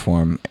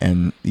platform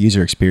and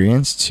user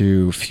experience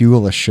to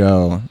fuel a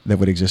show that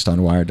would exist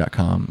on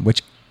Wired.com,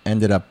 which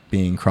ended up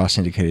being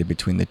cross-syndicated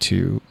between the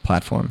two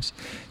platforms.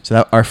 So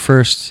that our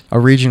first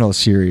original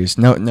series,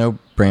 no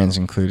brands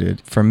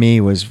included, for me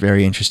was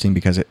very interesting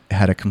because it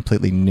had a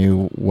completely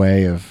new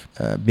way of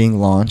being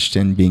launched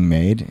and being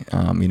made.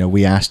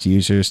 We asked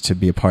users to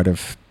be a part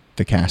of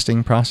the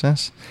casting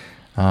process,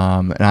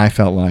 and I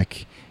felt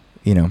like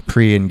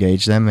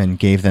pre-engaged them and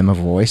gave them a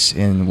voice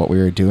in what we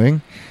were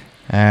doing.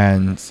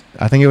 And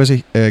I think it was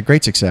a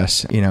great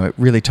success. It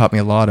really taught me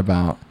a lot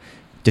about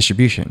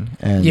distribution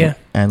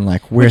and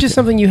like where which is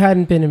something you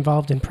hadn't been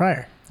involved in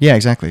prior. Yeah,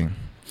 exactly.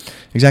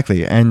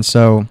 And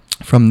so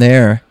from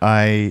there,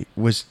 I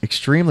was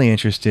extremely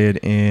interested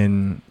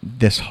in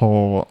this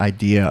whole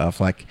idea of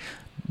like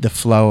the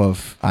flow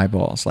of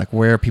eyeballs, like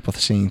where are people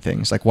seeing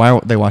things, like why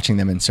are they watching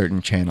them in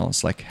certain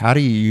channels, like how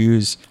do you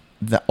use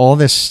all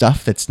this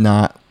stuff that's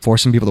not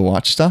forcing people to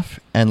watch stuff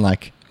and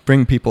like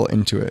bring people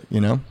into it,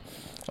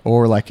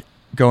 or like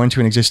go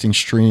into an existing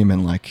stream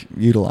and like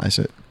utilize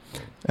it.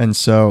 And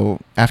so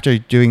after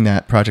doing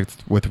that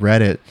project with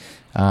Reddit,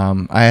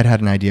 I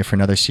had an idea for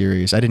another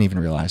series. I didn't even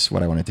realize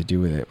what I wanted to do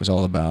with it. It was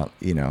all about,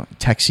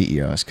 tech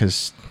CEOs,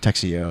 because tech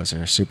CEOs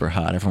are super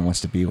hot. Everyone wants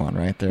to be one,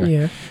 right?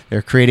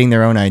 They're creating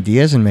their own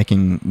ideas and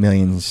making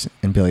millions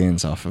and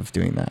billions off of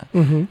doing that.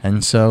 Mm-hmm.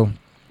 And so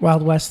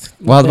Wild West,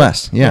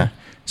 yeah.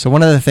 So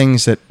one of the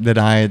things that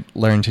I had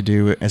learned to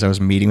do as I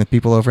was meeting with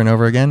people over and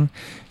over again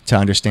to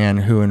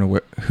understand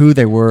who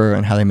they were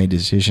and how they made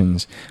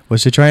decisions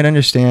was to try and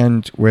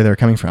understand where they're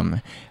coming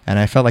from. And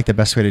I felt like the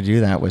best way to do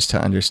that was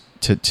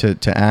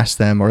to ask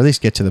them, or at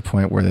least get to the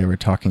point where they were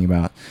talking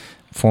about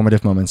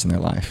formative moments in their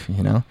life.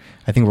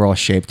 I think we're all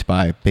shaped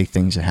by big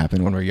things that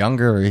happen when we're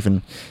younger or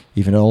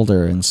even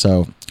older. And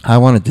so I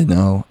wanted to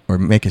know or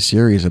make a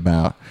series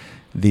about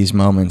these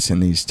moments in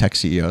these tech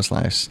CEOs'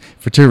 lives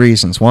for two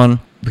reasons. One,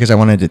 because I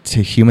wanted it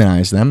to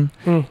humanize them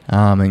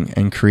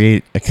and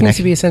create a connection. Seems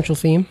to be a central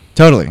theme.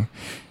 Totally.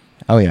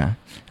 Oh, yeah.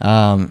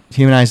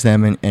 Humanize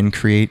them and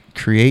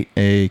create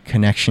a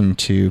connection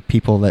to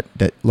people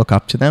that look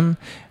up to them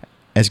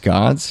as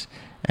gods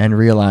and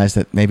realize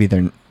that maybe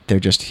they're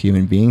just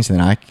human beings and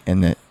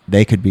that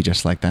they could be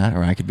just like that,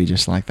 or I could be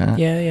just like that.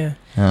 Yeah.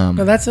 No,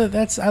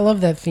 I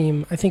love that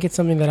theme. I think it's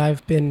something that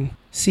I've been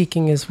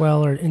seeking as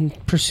well, or in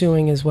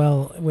pursuing as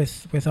well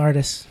with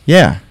artists.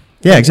 Yeah,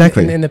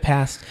 exactly. In the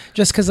past,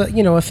 just because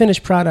a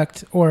finished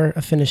product or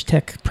a finished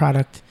tech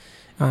product,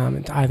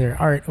 either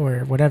art or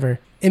whatever,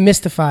 it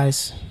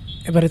mystifies,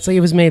 but it's like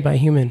it was made by a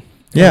human.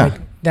 Yeah,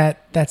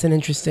 that's an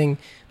interesting,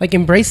 like,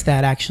 embrace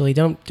that. Actually,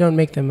 don't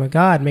make them a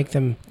god, make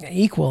them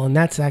equal, and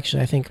that's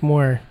actually, I think,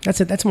 more.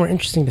 That's a more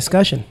interesting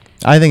discussion.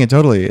 I think it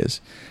totally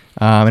is,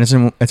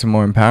 and it's a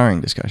more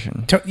empowering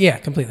discussion. Yeah,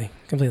 completely.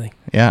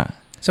 Yeah.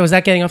 So is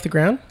that getting off the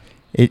ground?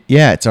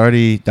 It's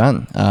already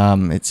done.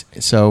 It's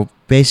so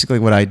basically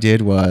what I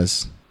did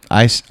was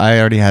I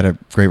already had a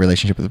great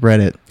relationship with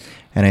Reddit,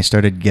 and I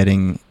started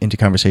getting into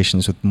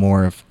conversations with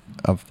more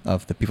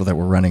of the people that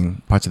were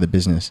running parts of the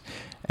business,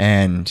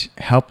 and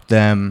helped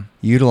them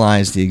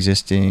utilize the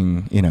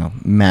existing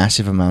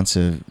massive amounts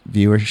of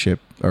viewership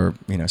or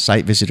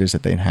site visitors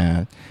that they'd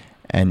had,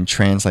 and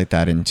translate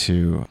that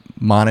into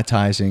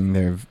monetizing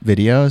their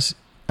videos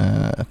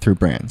through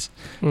brands.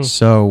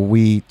 So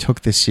we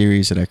took this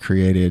series that I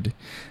created,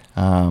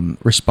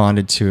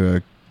 responded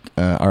to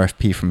a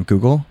RFP from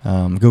Google,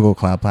 Google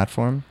Cloud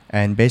Platform,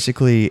 and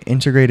basically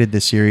integrated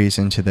the series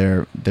into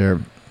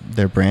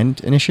their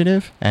brand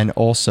initiative and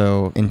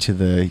also into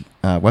the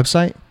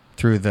website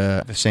through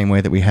the same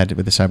way that we had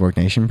with the Cyborg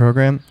Nation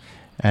program,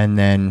 and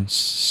then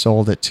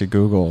sold it to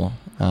Google,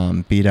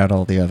 beat out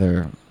all the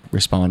other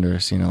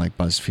responders, like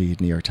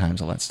BuzzFeed, New York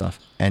Times, all that stuff,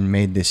 and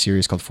made this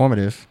series called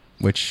Formative,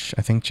 which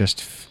I think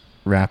just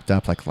wrapped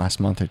up like last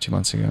month or 2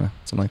 months ago,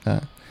 something like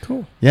that.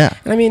 Cool. Yeah.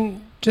 I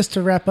mean, just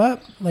to wrap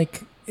up,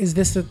 like, is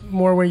this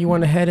more where you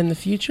want to head in the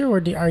future,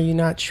 or are you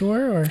not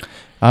sure, or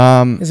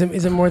is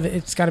it more that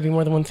it's got to be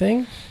more than one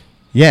thing?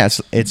 Yeah,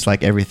 it's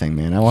like everything,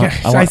 man.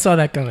 I saw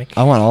that coming.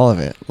 I want all of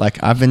it.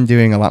 Like, I've been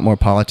doing a lot more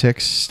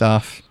politics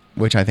stuff,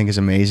 which I think is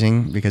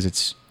amazing because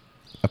it's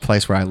a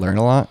place where I learn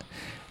a lot.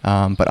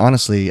 But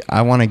honestly,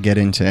 I want to get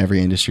into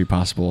every industry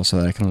possible so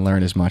that I can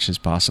learn as much as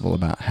possible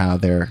about how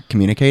they're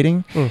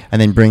communicating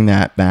and then bring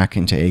that back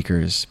into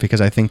Acres, because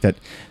I think that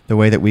the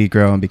way that we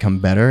grow and become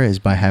better is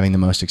by having the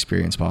most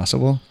experience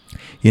possible.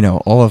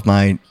 All of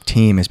my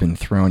team has been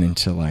thrown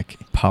into like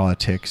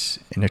politics,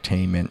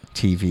 entertainment,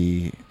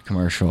 TV,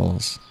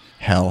 commercials,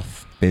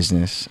 health,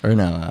 business,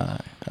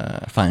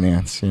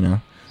 finance,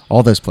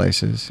 all those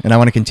places. And I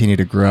want to continue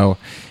to grow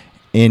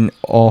in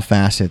all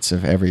facets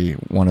of every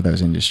one of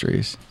those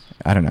industries.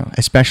 I don't know,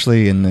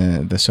 especially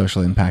in the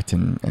social impact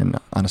and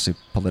honestly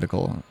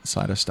political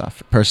side of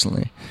stuff,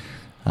 personally.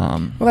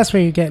 Well, that's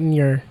where you're getting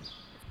your,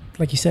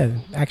 like you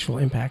said, actual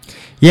impact.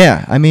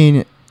 Yeah, I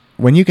mean,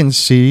 when you can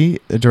see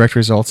the direct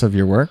results of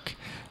your work,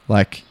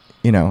 like,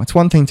 it's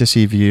one thing to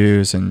see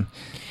views and...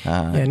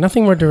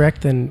 nothing more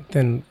direct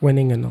than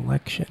winning an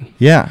election.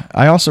 Yeah,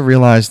 I also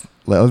realized,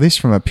 at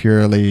least from a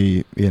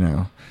purely,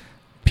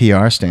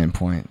 PR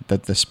standpoint,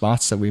 that the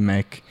spots that we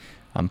make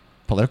on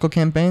political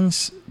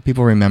campaigns,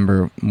 people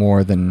remember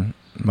more than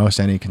most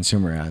any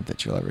consumer ad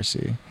that you'll ever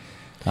see.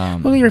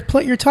 Well,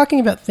 you're talking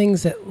about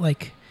things that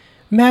like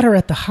matter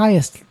at the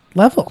highest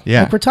level.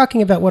 Yeah, like, we're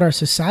talking about what our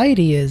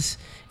society is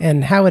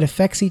and how it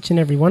affects each and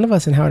every one of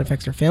us and how it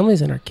affects our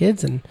families and our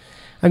kids. And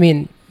I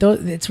mean,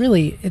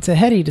 it's a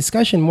heady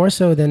discussion, more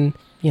so than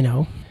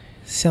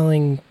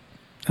selling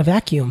a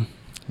vacuum.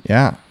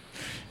 Yeah.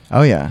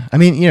 Oh yeah. I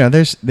mean,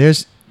 there's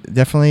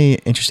definitely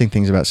interesting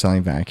things about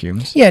selling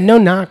vacuums. Yeah, no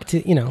knock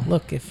to,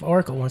 look, if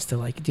Oracle wants to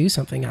like do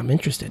something, I'm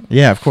interested.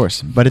 Yeah, of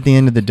course. But at the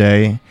end of the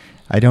day,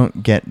 I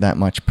don't get that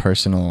much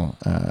personal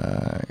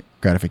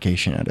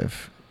gratification out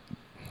of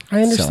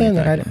I understand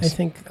that. vacuums. I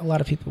think a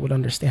lot of people would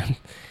understand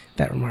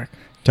that remark.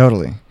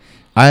 Totally.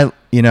 I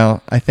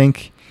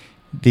think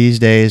these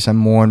days I'm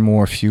more and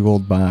more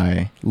fueled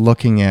by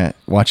watching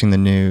the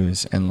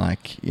news and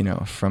like,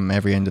 from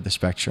every end of the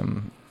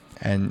spectrum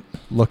and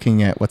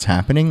looking at what's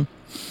happening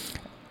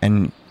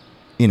and,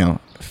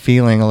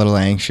 feeling a little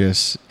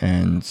anxious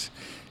and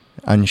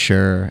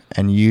unsure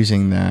and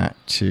using that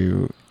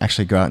to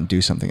actually go out and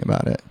do something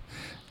about it.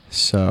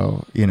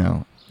 So,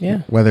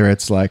 whether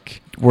it's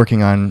like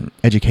working on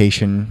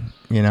education,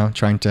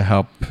 trying to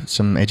help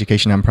some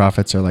education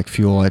nonprofits or like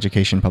fuel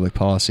education public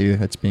policy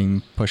that's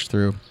being pushed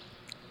through.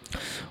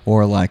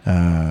 Or like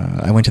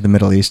I went to the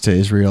Middle East, to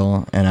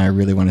Israel, and I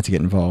really wanted to get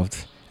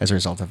involved as a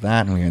result of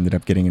that. And we ended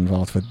up getting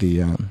involved with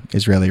the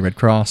Israeli Red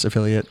Cross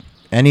affiliate.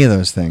 Any of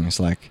those things,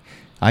 like,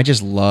 I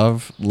just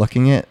love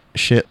looking at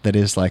shit that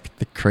is like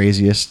the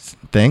craziest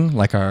thing,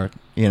 like our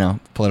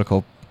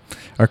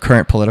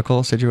current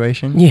political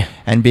situation. Yeah.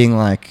 And being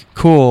like,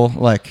 cool,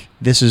 like,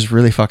 this is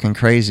really fucking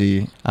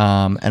crazy.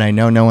 And I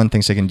know no one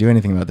thinks they can do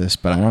anything about this,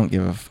 but I don't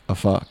give a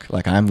fuck.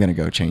 Like, I'm going to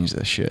go change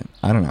this shit.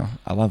 I don't know.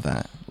 I love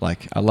that.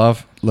 Like, I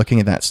love looking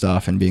at that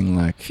stuff and being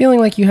like... feeling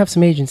like you have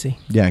some agency.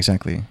 Yeah,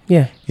 exactly.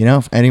 Yeah.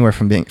 Anywhere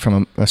from being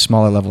from a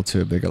smaller level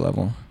to a bigger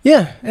level.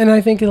 Yeah, and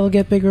I think it'll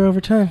get bigger over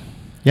time.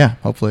 Yeah,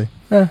 hopefully.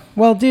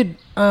 Well, dude,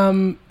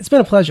 it's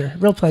been a pleasure,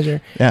 real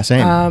pleasure. Yeah,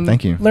 same.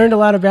 Thank you. Learned a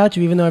lot about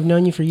you, even though I've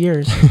known you for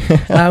years,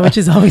 which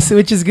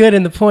is good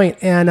in the point.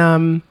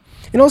 And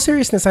in all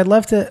seriousness, I'd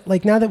love to,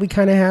 like, now that we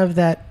kind of have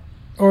that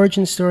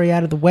origin story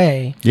out of the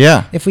way.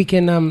 Yeah. If we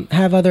can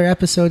have other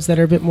episodes that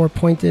are a bit more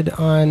pointed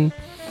on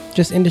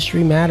just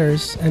industry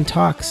matters and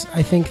talks,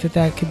 I think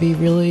that could be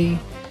really,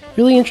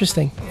 really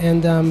interesting.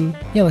 And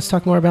let's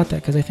talk more about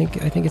that, because I think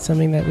it's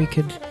something that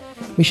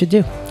we should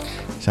do.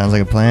 Sounds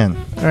like a plan.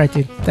 All right,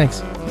 dude.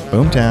 Thanks.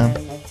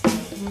 Boomtown.